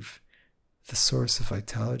receive, the source of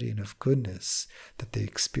vitality and of goodness that they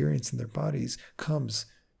experience in their bodies, comes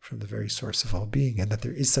from the very source of all being, and that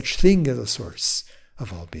there is such thing as a source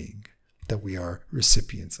of all being that we are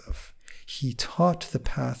recipients of. He taught the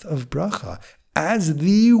path of bracha as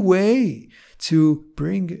the way to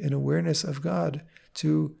bring an awareness of God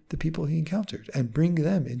to the people he encountered and bring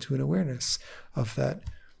them into an awareness of that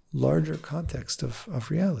larger context of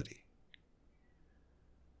reality.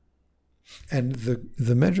 And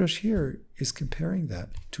the Medrash here is comparing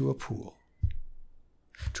that to a pool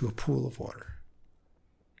of water.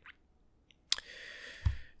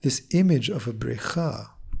 This image of a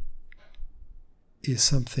brecha is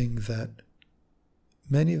something that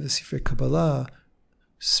many of the Sifrei Kabbalah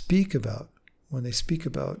speak about when they speak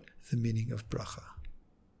about the meaning of bracha.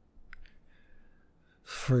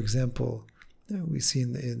 For example, we see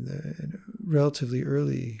in the relatively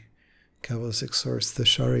early Kabbalistic source, the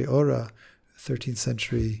Shari Ora, 13th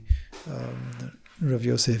century, Rav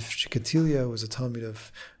Yosef Shikatilia was a Talmud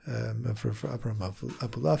of Abraham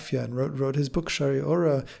Abulafia, and wrote his book Shari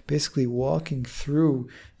Ora, basically walking through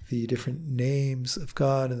the different names of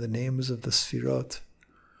God and the names of the Sfirot.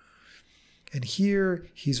 And here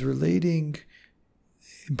he's relating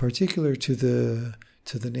in particular to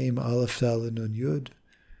the name Aleph Dal Nun Yud,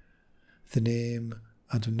 the name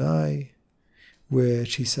Adonai,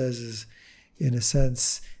 which he says is, in a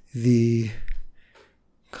sense, the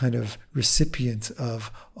kind of recipient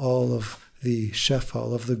of all of the shefa,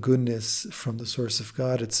 all of the goodness from the source of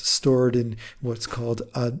God. It's stored in what's called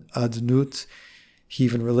adnut. He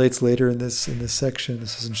even relates later in this section,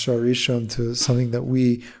 this is in Shar Rishon, to something that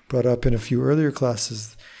we brought up in a few earlier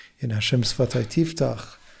classes in Hashem Sfatai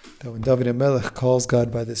Tiftach, that when David HaMelech calls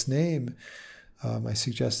God by this name, I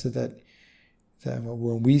suggested that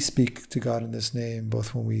when we speak to God in this name,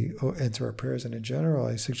 both when we enter our prayers and in general,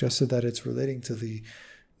 I suggested that it's relating to the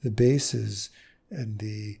bases and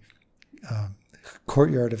the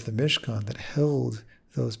courtyard of the Mishkan that held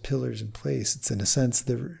those pillars in place. It's in a sense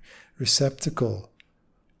the receptacle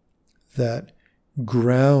that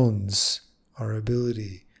grounds our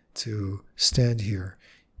ability to stand here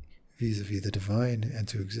vis-a-vis the divine and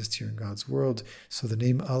to exist here in God's world. So the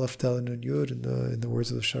name Aleph Dalet Nun Yud in the words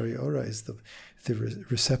of the Shari Ora is the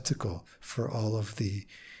receptacle for all of the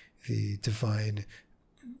divine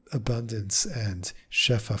abundance and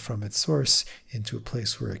shefa from its source into a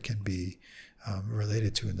place where it can be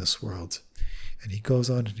related to in this world. And he goes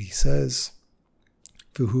on and he says,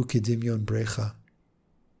 Vuhu kedimyon brecha.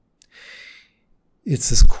 It's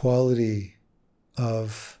this quality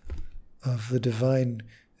of the divine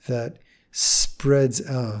that spreads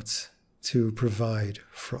out to provide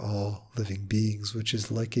for all living beings, which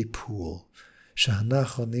is like a pool.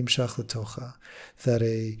 That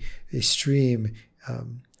a stream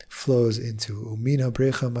flows into. Umina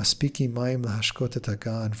brecha maspiki maim lahashkot et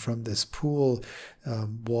hagan. From this pool,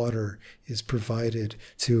 water is provided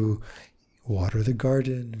to water the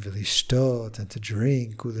garden, v'lishtot, and to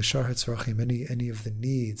drink, u'leshar hatzrachim, any of the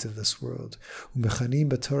needs of this world. U'mechanim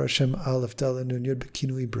b'torah Shem Aleph Dalet Nun Yud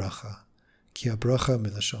b'kinui bracha, ki habracha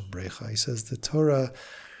milashon brecha. He says the Torah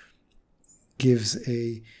gives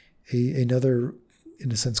another,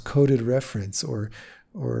 in a sense, coded reference or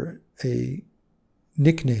a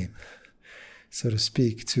nickname, so to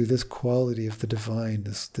speak, to this quality of the divine,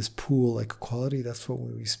 this pool-like quality. That's what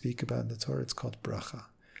we speak about in the Torah. It's called bracha.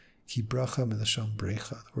 Ki bracha milashon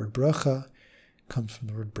brecha. The word bracha comes from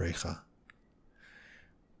the word brecha.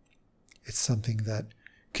 It's something that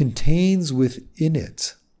contains within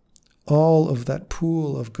it all of that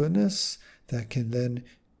pool of goodness that can then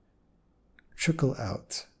trickle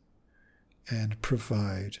out and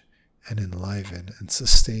provide and enliven and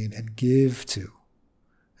sustain and give to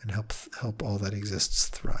and help all that exists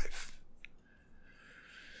thrive.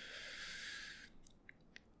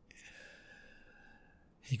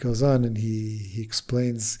 He goes on and he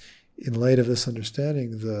explains, in light of this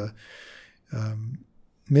understanding, the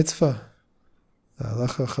mitzvah, the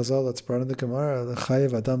halacha chazal that's brought in the Gemara, the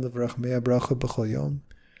chayev adam levrach mea bracha b'chol yom,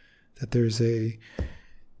 that there's a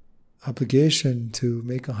obligation to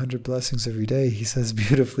make 100 blessings every day. He says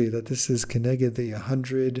beautifully that this is keneged the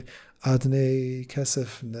 100 adnei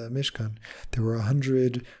kesef in the Mishkan. There were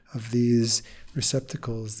 100 of these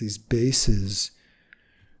receptacles, these bases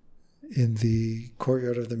in the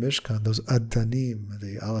courtyard of the Mishkan, those adanim,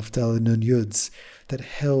 the Aleph Dalet Nun Yuds, that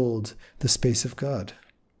held the space of God,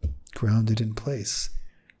 grounded in place.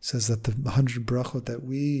 It says that the 100 brachot that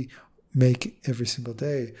we make every single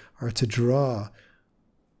day are to draw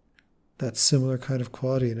that similar kind of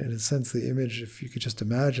quality. And in a sense, the image, if you could just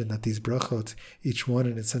imagine that these brachot, each one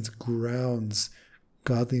in a sense grounds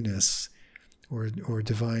godliness or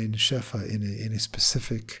divine shefa in a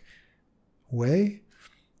specific way,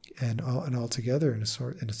 and all together in a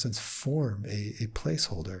sense form a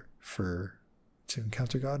placeholder to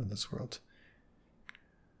encounter God in this world.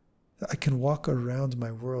 I can walk around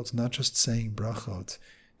my world not just saying brachot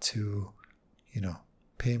to,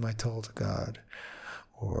 pay my toll to God,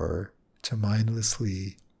 or to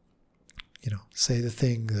mindlessly, say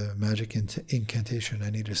the magic incantation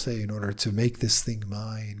I need to say in order to make this thing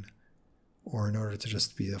mine, or in order to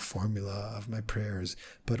just be the formula of my prayers.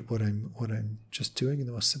 But what I'm just doing in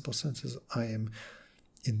the most simple sense is I am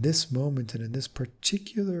in this moment and in this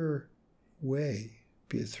particular way,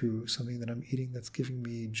 be it through something that I'm eating that's giving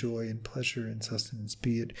me joy and pleasure and sustenance,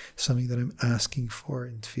 be it something that I'm asking for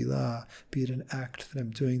in tefillah, be it an act that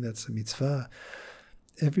I'm doing that's a mitzvah.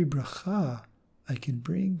 Every bracha I can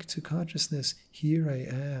bring to consciousness, here I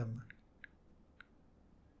am,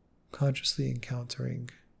 consciously encountering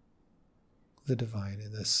the divine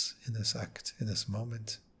in this act, in this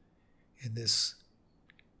moment, in this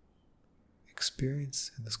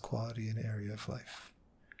experience, in this quality and area of life.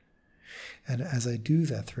 And as I do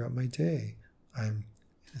that throughout my day, I'm,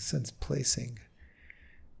 in a sense, placing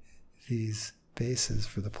these bases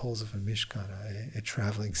for the poles of a mishkan, a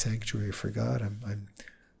traveling sanctuary for God.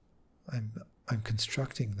 I'm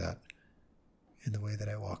constructing that in the way that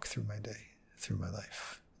I walk through my day, through my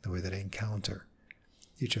life, the way that I encounter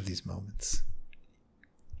each of these moments.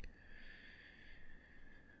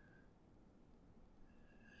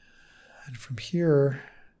 And from here,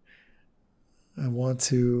 I want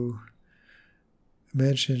to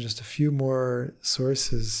mention just a few more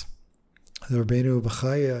sources. The Rabbeinu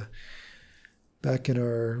Bachaya, back in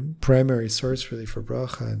our primary source really for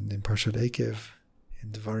bracha, and in Parshat Ekev,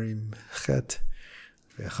 in Devarim Chet,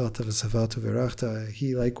 Ve'achalta v'savatu v'rachta,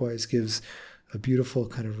 he likewise gives a beautiful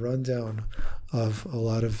kind of rundown of a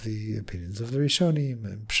lot of the opinions of the Rishonim,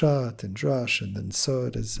 and Pshat, and Drash, and then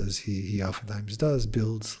Sod, as he oftentimes does,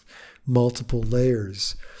 builds multiple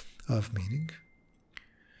layers of meaning.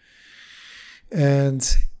 And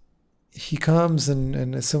he comes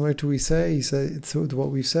and similar to what we've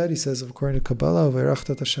said, he says, according to Kabbalah, bracha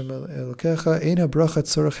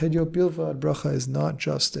is not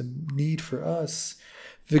just a need for us.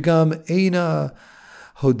 Vigam eina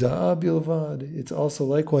hoda'a bilvad. It's also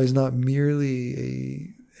likewise not merely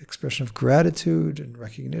a expression of gratitude and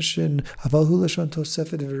recognition. Aval hu lashon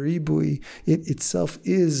tosefet v'ribui. It itself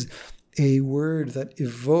is a word that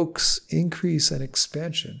evokes increase and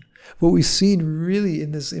expansion. What we've seen really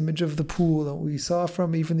in this image of the pool, and what we saw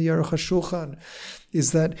from even the Aruch HaShulchan,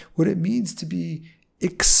 is that what it means to be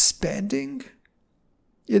expanding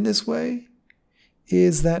in this way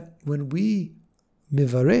is that when we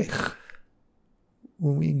mivarech,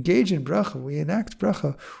 when we engage in bracha, we enact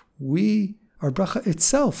bracha, our bracha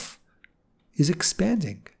itself is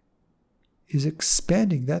expanding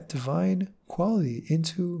that divine quality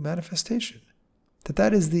into manifestation.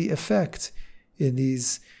 That is the effect in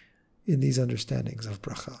these understandings of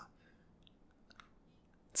bracha.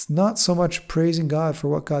 It's not so much praising God for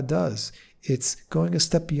what God does. It's going a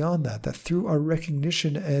step beyond that through our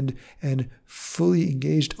recognition and fully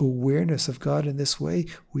engaged awareness of God in this way,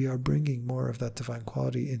 we are bringing more of that divine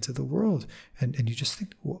quality into the world. And you just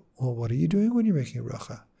think, well, what are you doing when you're making a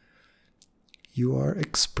bracha? You are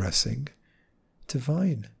expressing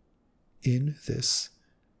divine in this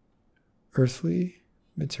earthly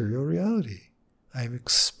material reality. I am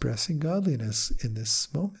expressing godliness in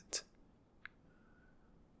this moment.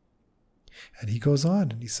 And he goes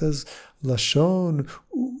on and he says, Lashon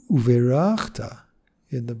uverachta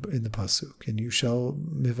in the pasuk, and you shall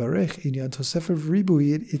mivarech inyan tosefet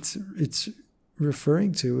ribui. It's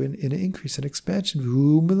referring to an increase and expansion.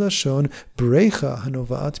 Hu milashon brecha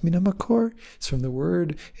hanovaat min hamakor. It's from the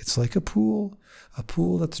word. It's like a pool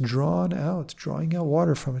that's drawing out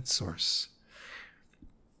water from its source.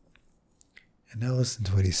 And now listen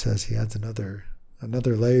to what he says. He adds another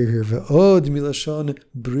layer here. Ve'od milashon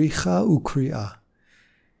bricha ukri'a.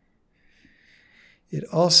 It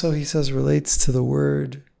also, he says, relates to the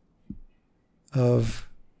word of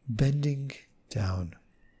bending down,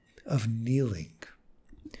 of kneeling.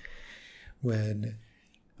 When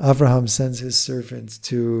Avraham sends his servant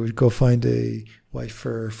to go find a wife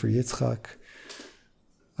for Yitzchak,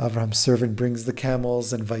 Avraham's servant brings the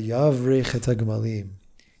camels and vayavrech et hagmalim.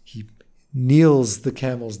 He kneels the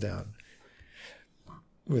camels down.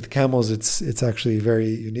 With camels, it's actually very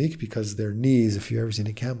unique because their knees, if you've ever seen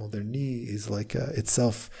a camel, their knee is like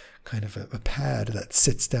itself kind of a pad that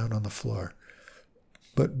sits down on the floor.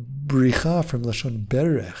 But bricha from lashon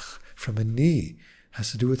berech, from a knee,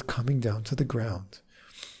 has to do with coming down to the ground.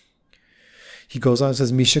 He goes on and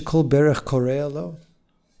says, Mishakol berech korea lo,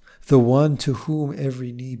 the one to whom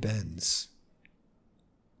every knee bends.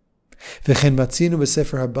 V'chen matzinu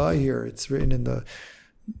b'sefer haBahir, it's written in the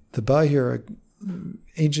Bahir,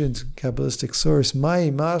 ancient Kabbalistic source. Mai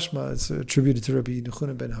mashma, it's attributed to Rabbi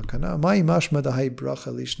Yehuda ben Hakana. Mai mashma dahai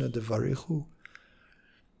bracha lishna devarichu.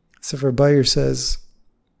 Sefer Bahir says,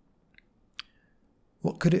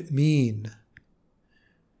 what could it mean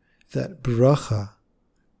that bracha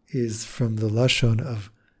is from the lashon of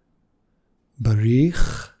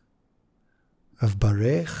barich, of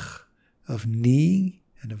barech, of knee,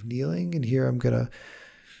 and of kneeling? And here I'm gonna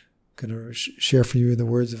share for you in the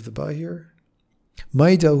words of the Bahir.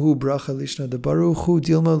 Maidahu bracha lishna de baruchu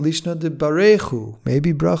dilma lishna de barechu.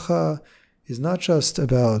 Maybe bracha is not just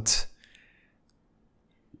about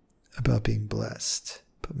being blessed,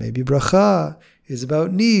 but maybe bracha is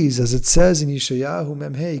about knees, as it says in Yeshayahu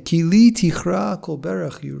Memhei, Ki li tichra kol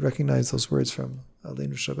berach. You recognize those words from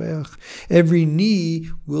Aleinu Shabeach. Every knee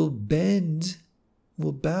will bend,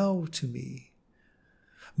 will bow to me.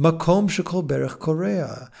 Makom shekol berach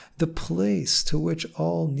korea, the place to which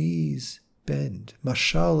all knees bend.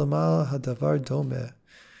 Mashal lama hadavar domeh.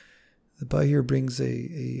 The Bahir brings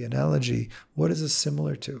a analogy. What is this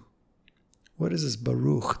similar to? What is this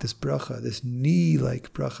baruch, this bracha, this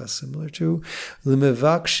knee-like bracha similar to?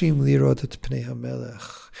 L'mevakshim lirot et pnei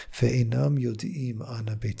hamelech ve'inam yodi'im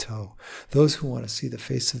ana beito. Those who want to see the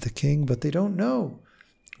face of the king, but they don't know.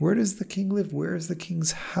 Where does the king live? Where is the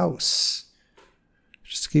king's house?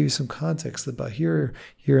 Just to give you some context, the Bahir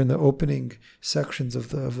here in the opening sections of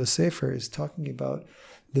the Sefer is talking about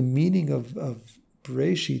the meaning of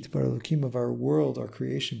Bereshit, Bar Elokim, of our world, our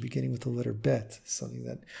creation, beginning with the letter Bet, something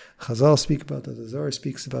that Chazal speak about, that the Zohar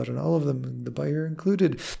speaks about, and all of them, the Bahir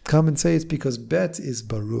included, come and say it's because Bet is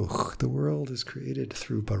Baruch. The world is created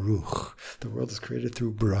through Baruch. The world is created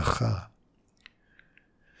through Bracha.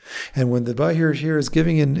 And when the Bahir here is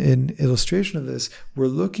giving an illustration of this, we're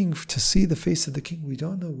looking to see the face of the king. We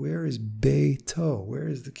don't know where is Beito, where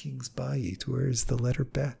is the king's bayit, where is the letter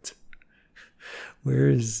Bet. Where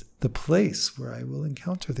is the place where I will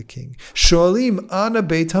encounter the king? Shoalim ana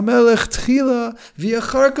beit hamelech tchila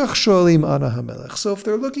v'achar kach shoalim ana hamelech. So if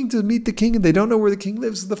they're looking to meet the king and they don't know where the king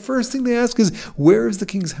lives, the first thing they ask is, where is the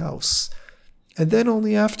king's house? And then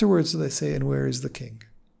only afterwards do they say, and where is the king?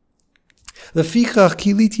 Lefichach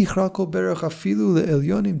ki li tichra kol berach afilu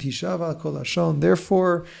le'elyonim tishava kol hashon.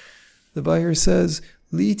 Therefore, the Bahir says,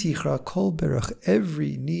 li tichra kol berach,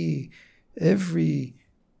 every knee, every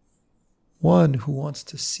one who wants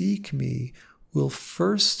to seek me will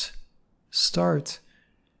first start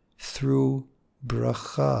through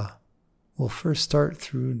bracha, will first start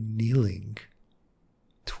through kneeling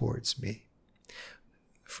towards me,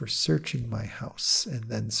 for searching my house and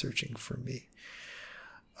then searching for me.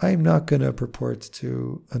 I'm not going to purport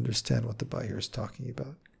to understand what the Bahir is talking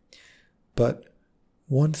about. But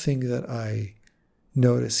one thing that I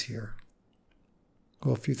notice here,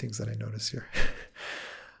 well, a few things that I notice here,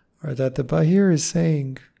 are that the Bahir is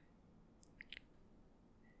saying,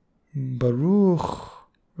 Baruch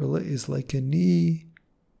is like a knee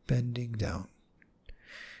bending down.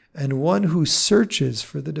 And one who searches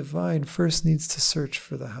for the divine first needs to search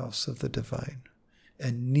for the house of the divine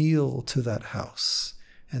and kneel to that house,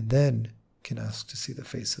 and then can ask to see the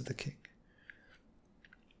face of the king.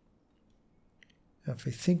 Now, if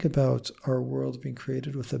I think about our world being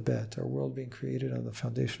created with a bet, our world being created on the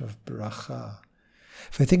foundation of bracha,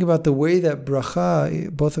 if I think about the way that bracha,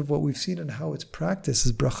 both of what we've seen and how it's practiced,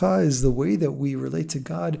 is bracha is the way that we relate to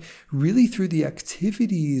God really through the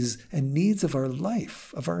activities and needs of our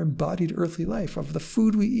life, of our embodied earthly life, of the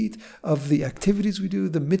food we eat, of the activities we do,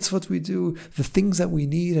 the mitzvot we do, the things that we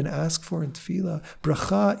need and ask for in tefillah.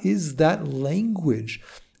 Bracha is that language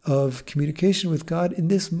of communication with God in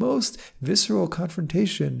this most visceral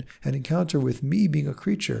confrontation and encounter with me being a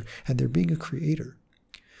creature and there being a creator.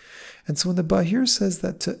 And so when the Bahir says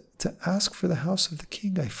that to ask for the house of the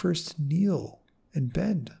king, I first kneel and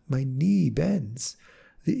bend. My knee bends.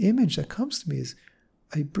 The image that comes to me is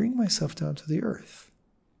I bring myself down to the earth.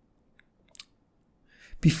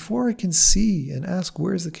 Before I can see and ask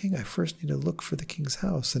where's the king, I first need to look for the king's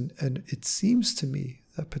house. And it seems to me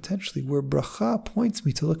that potentially where bracha points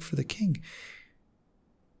me to look for the king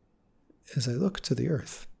is I look to the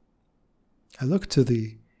earth. I look to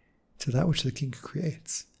that which the king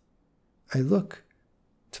creates. I look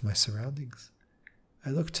to my surroundings.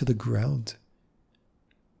 I look to the ground.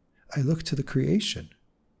 I look to the creation.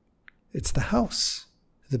 It's the house,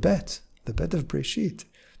 the bet of Breshit.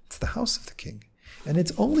 It's the house of the king. And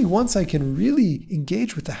it's only once I can really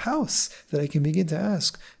engage with the house that I can begin to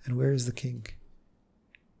ask, and where is the king?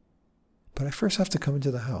 But I first have to come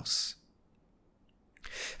into the house.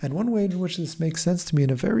 And one way in which this makes sense to me in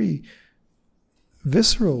a very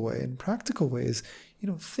visceral way and practical way is,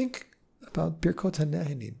 think about Birkot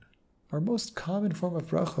HaNehenin, our most common form of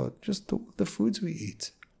brachot, just the foods we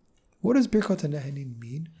eat. What does Birkot HaNehenin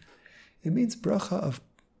mean? It means bracha of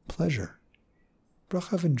pleasure,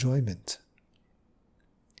 bracha of enjoyment.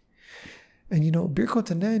 And Birkot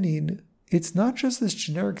HaNehenin, it's not just this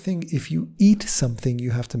generic thing, if you eat something,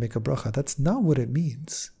 you have to make a bracha. That's not what it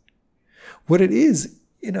means. What it is,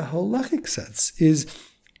 in a halachic sense, is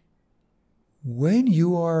when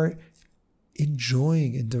you are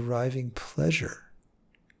enjoying and deriving pleasure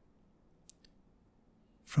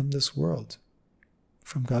from this world,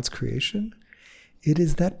 from God's creation, it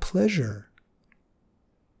is that pleasure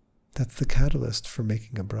that's the catalyst for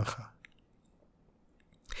making a bracha.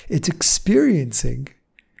 It's experiencing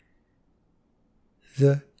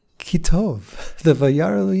the kitov, the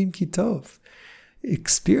Vayar Elohim kitov,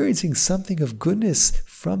 experiencing something of goodness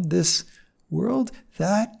from this world.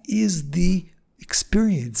 That is the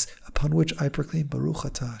experience upon which I proclaim Baruch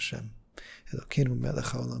Atah Hashem, Elokeinu melech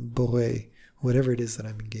haolam borei, whatever it is that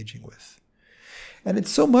I'm engaging with. And it's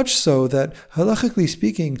so much so that, halachically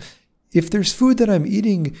speaking, if there's food that I'm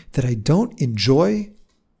eating that I don't enjoy,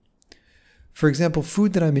 for example,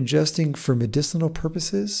 food that I'm ingesting for medicinal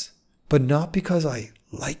purposes, but not because I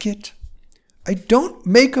like it, I don't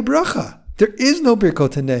make a bracha. There is no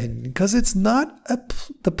Birkot HaNehenin because it's not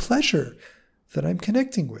the pleasure that I'm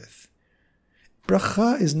connecting with.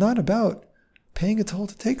 Bracha is not about paying a toll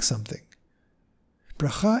to take something.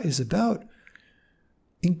 Bracha is about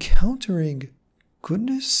encountering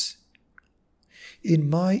goodness in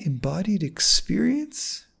my embodied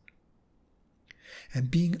experience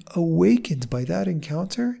and being awakened by that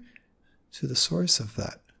encounter to the source of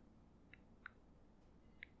that.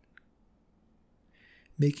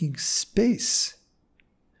 Making space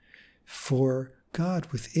for God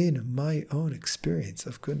within my own experience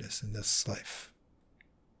of goodness in this life.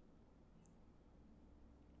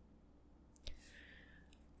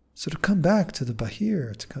 So to come back to the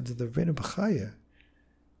Bahir, to come to the Reina Bachaya,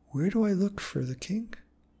 where do I look for the king?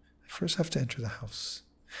 I first have to enter the house.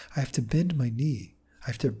 I have to bend my knee.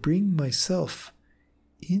 I have to bring myself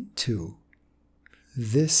into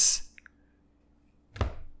this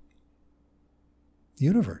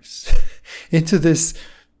universe, into this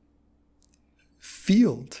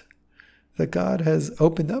field that God has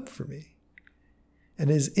opened up for me.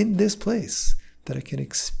 And it is in this place that I can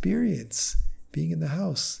experience being in the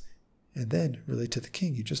house and then relate to the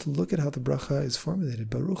king. You just look at how the bracha is formulated.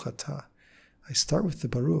 Baruch atah. I start with the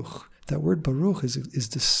Baruch. That word Baruch is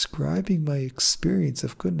describing my experience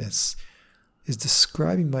of goodness, is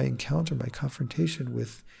describing my encounter, my confrontation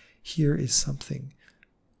with, here is something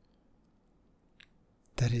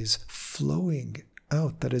that is flowing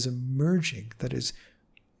out, that is emerging, that is,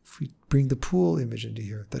 if we bring the pool image into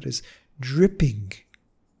here, that is dripping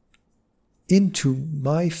into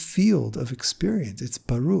my field of experience. It's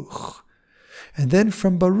Baruch. And then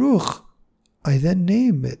from Baruch, I then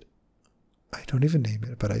name it. I don't even name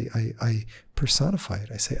it, but I personify it.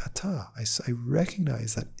 I say Atah. I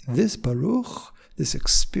recognize that this Baruch, this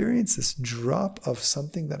experience, this drop of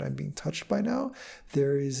something that I'm being touched by now,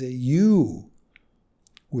 there is a you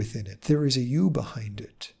within it. There is a you behind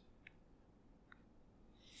it.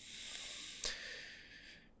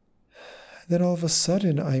 Then all of a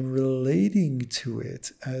sudden I'm relating to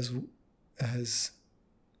it as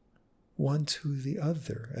one to the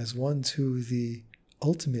other, as one to the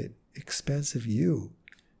ultimate expansive you.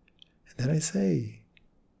 And then I say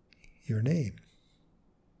your name.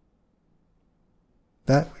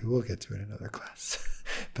 That we will get to in another class.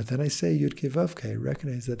 But then I say Yud Kei Vav Kei. I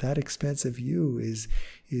recognize that expansive you is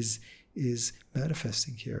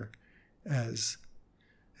manifesting here as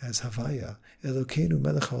Havaya, Elokeinu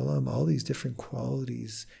Melech HaOlam, all these different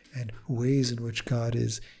qualities and ways in which God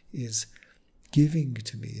is giving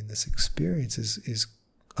to me in this experience, is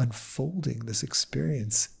unfolding this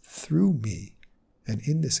experience through me and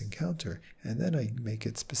in this encounter. And then I make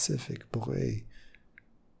it specific. Borei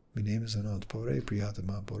Minei Mezonot, Borei Pri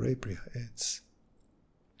Adama, Borei Pri Ha'etz.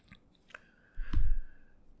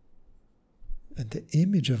 And the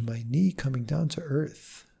image of my knee coming down to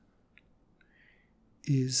earth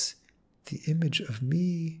is the image of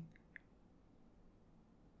me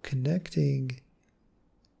connecting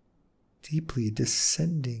deeply,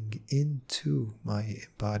 descending into my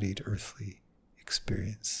embodied earthly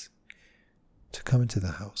experience to come into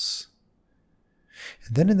the house.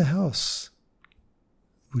 And then in the house,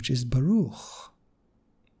 which is Baruch,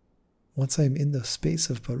 once I'm in the space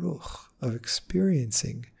of Baruch, of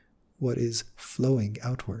experiencing what is flowing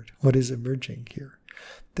outward, what is emerging here,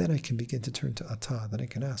 then I can begin to turn to Atah. Then I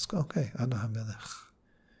can ask, okay, Ana HaMelech,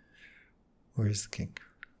 where is the king?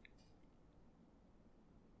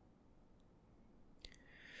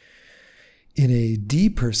 In a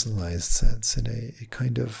depersonalized sense, in a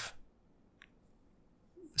kind of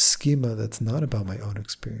schema that's not about my own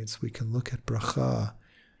experience, we can look at bracha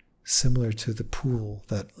similar to the pool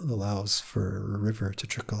that allows for a river to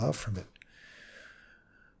trickle out from it,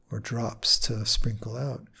 or drops to sprinkle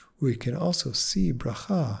out. We can also see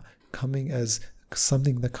bracha coming as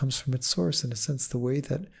something that comes from its source, in a sense, the way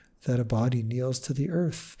that a body kneels to the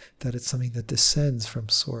earth, that it's something that descends from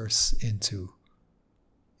source into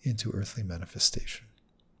earthly manifestation.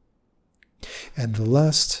 And the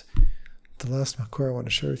last makor I want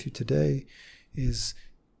to share with you today is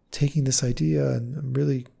taking this idea and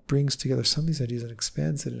really brings together some of these ideas and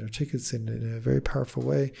expands it and articulates it in a very powerful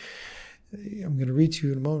way. I'm going to read to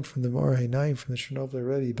you in a moment from the Moreh Einayim, from the Chernobyl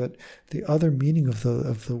already, but the other meaning of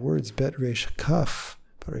the words Bet Reish Kaf,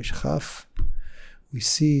 Reish Chaf, we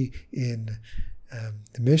see in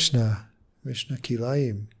the Mishnah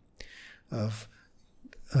Kilayim of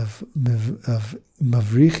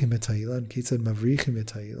Mavrichim et Ha'ilan, Kitzad Mavrichim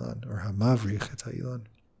et Ha'ilan, or Hamavrich et Ha'ilan.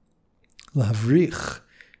 Lavrich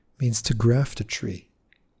means to graft a tree.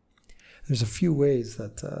 There's a few ways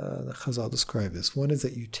that Chazal describe this. One is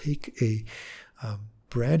that you take a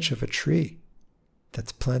branch of a tree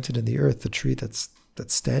that's planted in the earth, the tree that's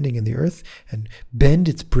standing in the earth, and bend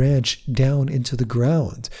its branch down into the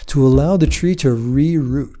ground to allow the tree to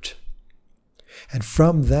re-root. And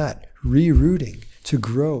from that re-rooting to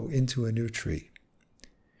grow into a new tree.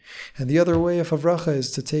 And the other way of Havracha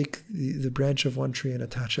is to take the branch of one tree and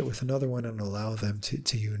attach it with another one and allow them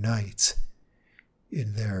to unite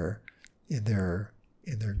in their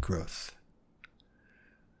growth.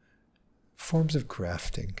 Forms of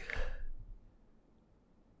grafting.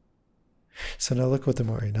 So now look what the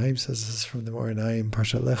Moreh Naim says. This is from the Moreh Naim,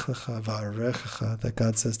 Parsha Lech Lecha Va'arechecha, that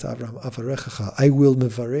God says to Avraham, Avarechecha, I will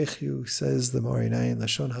mevarech you, says the Moreh Naim,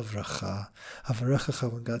 Lashon Havracha.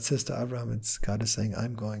 Avarechecha, when God says to Avraham, God is saying,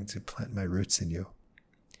 I'm going to plant my roots in you.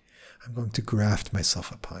 I'm going to graft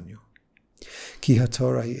myself upon you. Ki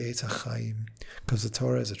haTorah hi eitz hachaim, because the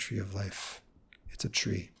Torah is a tree of life. It's a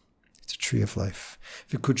tree. It's a tree of life.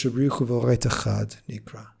 V'kudsha b'richu v'oreit echad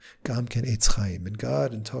nikra. Gam ken eitz chaim. And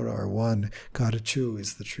God and Torah are one. God Achu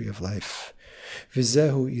is the tree of life.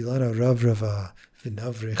 V'zehu ilana ravrava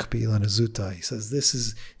v'navrich b'ilana zuta. He says this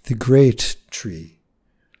is the great tree,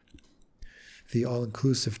 the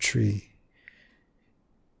all-inclusive tree,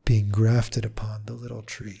 being grafted upon the little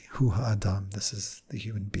tree. Hu ha'adam. This is the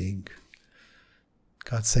human being.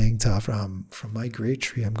 God saying to Avraham, from my great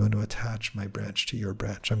tree, I'm going to attach my branch to your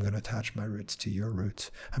branch. I'm going to attach my roots to your roots.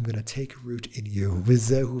 I'm going to take root in you.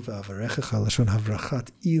 V'zehu v'avarechecha lashon havrachat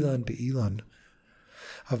ilan be'ilan.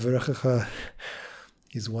 Avarechecha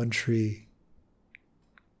is one tree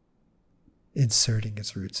inserting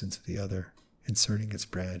its roots into the other, inserting its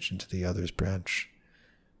branch into the other's branch.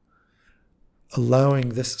 Allowing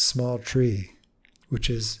this small tree, which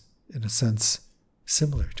is, in a sense,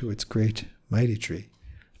 similar to its great mighty tree,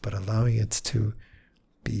 but allowing it to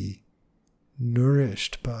be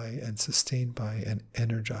nourished by and sustained by and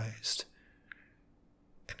energized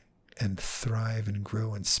and thrive and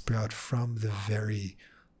grow and sprout from the very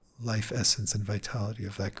life essence and vitality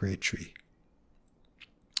of that great tree.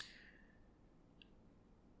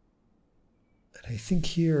 And I think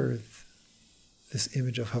here, this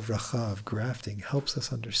image of havracha, of grafting, helps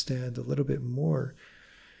us understand a little bit more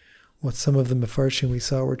what some of the mefarshim we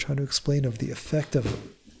saw were trying to explain of the effect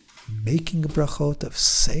of making brachot, of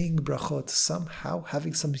saying brachot, somehow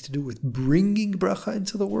having something to do with bringing bracha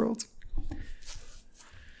into the world.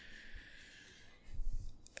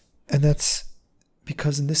 And that's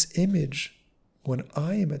because in this image, when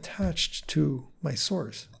I am attached to my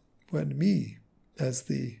source, when me, as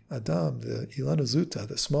the Adam, the Ilana Zuta,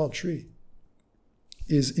 the small tree,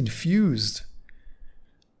 is infused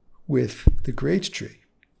with the great tree,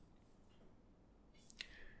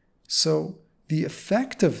 so the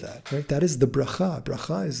effect of that, right, that is the bracha.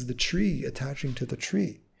 Bracha is the tree attaching to the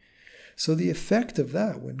tree. So the effect of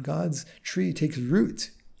that, when God's tree takes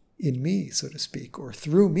root in me, so to speak, or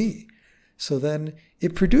through me, so then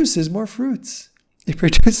it produces more fruits. It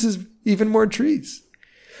produces even more trees.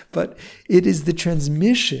 But it is the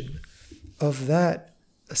transmission of that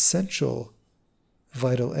essential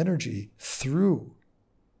vital energy through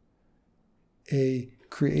a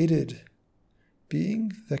created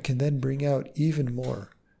being that can then bring out even more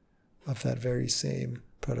of that very same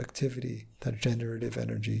productivity, that generative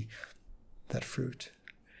energy, that fruit,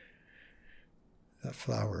 that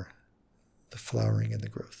flower, the flowering and the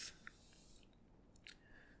growth.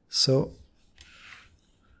 So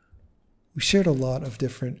we shared a lot of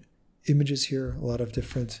different images here, a lot of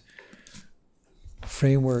different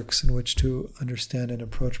frameworks in which to understand and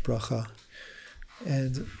approach bracha.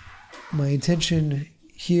 And my intention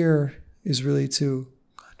here is really to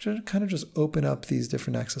kind of just open up these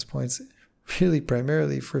different access points, really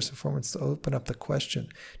primarily, first and foremost, to open up the question,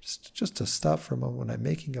 just to stop for a moment when I'm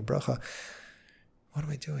making a bracha. What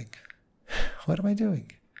am I doing? What am I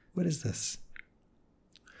doing? What is this?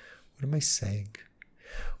 What am I saying?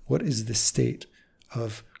 What is the state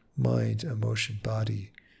of mind, emotion,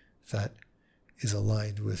 body that is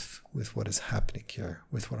aligned with what is happening here,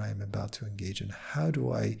 with what I am about to engage in? How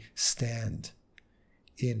do I stand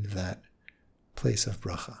in that place of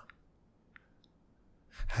bracha?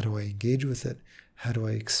 How do I engage with it? How do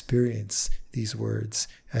I experience these words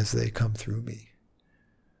as they come through me?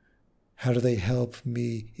 How do they help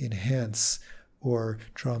me enhance or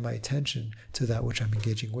draw my attention to that which I'm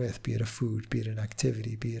engaging with, be it a food, be it an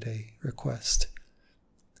activity, be it a request?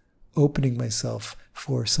 Opening myself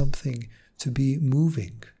for something to be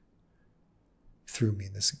moving through me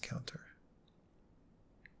in this encounter.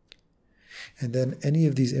 And then any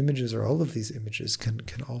of these images or all of these images can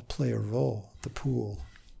all play a role. The pool,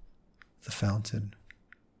 the fountain,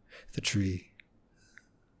 the tree,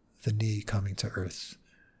 the knee coming to earth,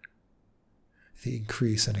 the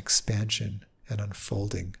increase and expansion and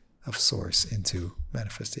unfolding of source into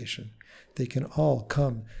manifestation. They can all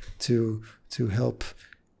come to help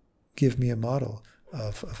give me a model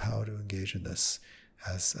of how to engage in this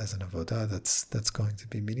as an avodah that's going to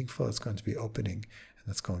be meaningful, it's going to be opening, and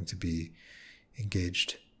that's going to be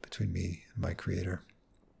engaged between me and my Creator.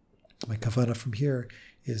 My kavanah from here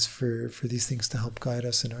is for these things to help guide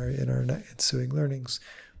us in our ensuing learnings.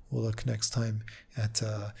 We'll look next time at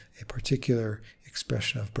a particular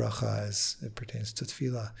expression of bracha as it pertains to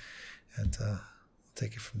tefillah, and we'll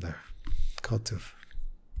take it from there. Kol Tuv.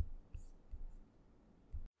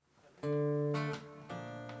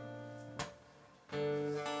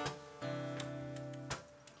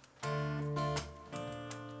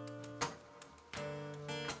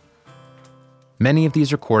 Many of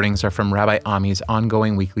these recordings are from Rabbi Ami's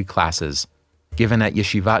ongoing weekly classes, given at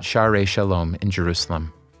Yeshivat Sharei Shalom in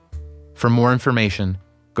Jerusalem. For more information,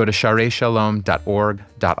 go to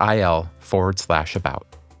shareishalom.org.il/about.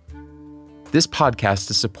 This podcast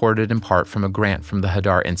is supported in part from a grant from the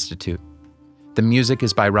Hadar Institute. The music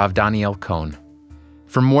is by Rav Daniel Cohn.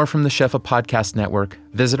 For more from the Shefa Podcast Network,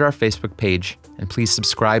 visit our Facebook page and please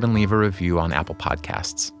subscribe and leave a review on Apple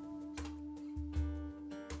Podcasts.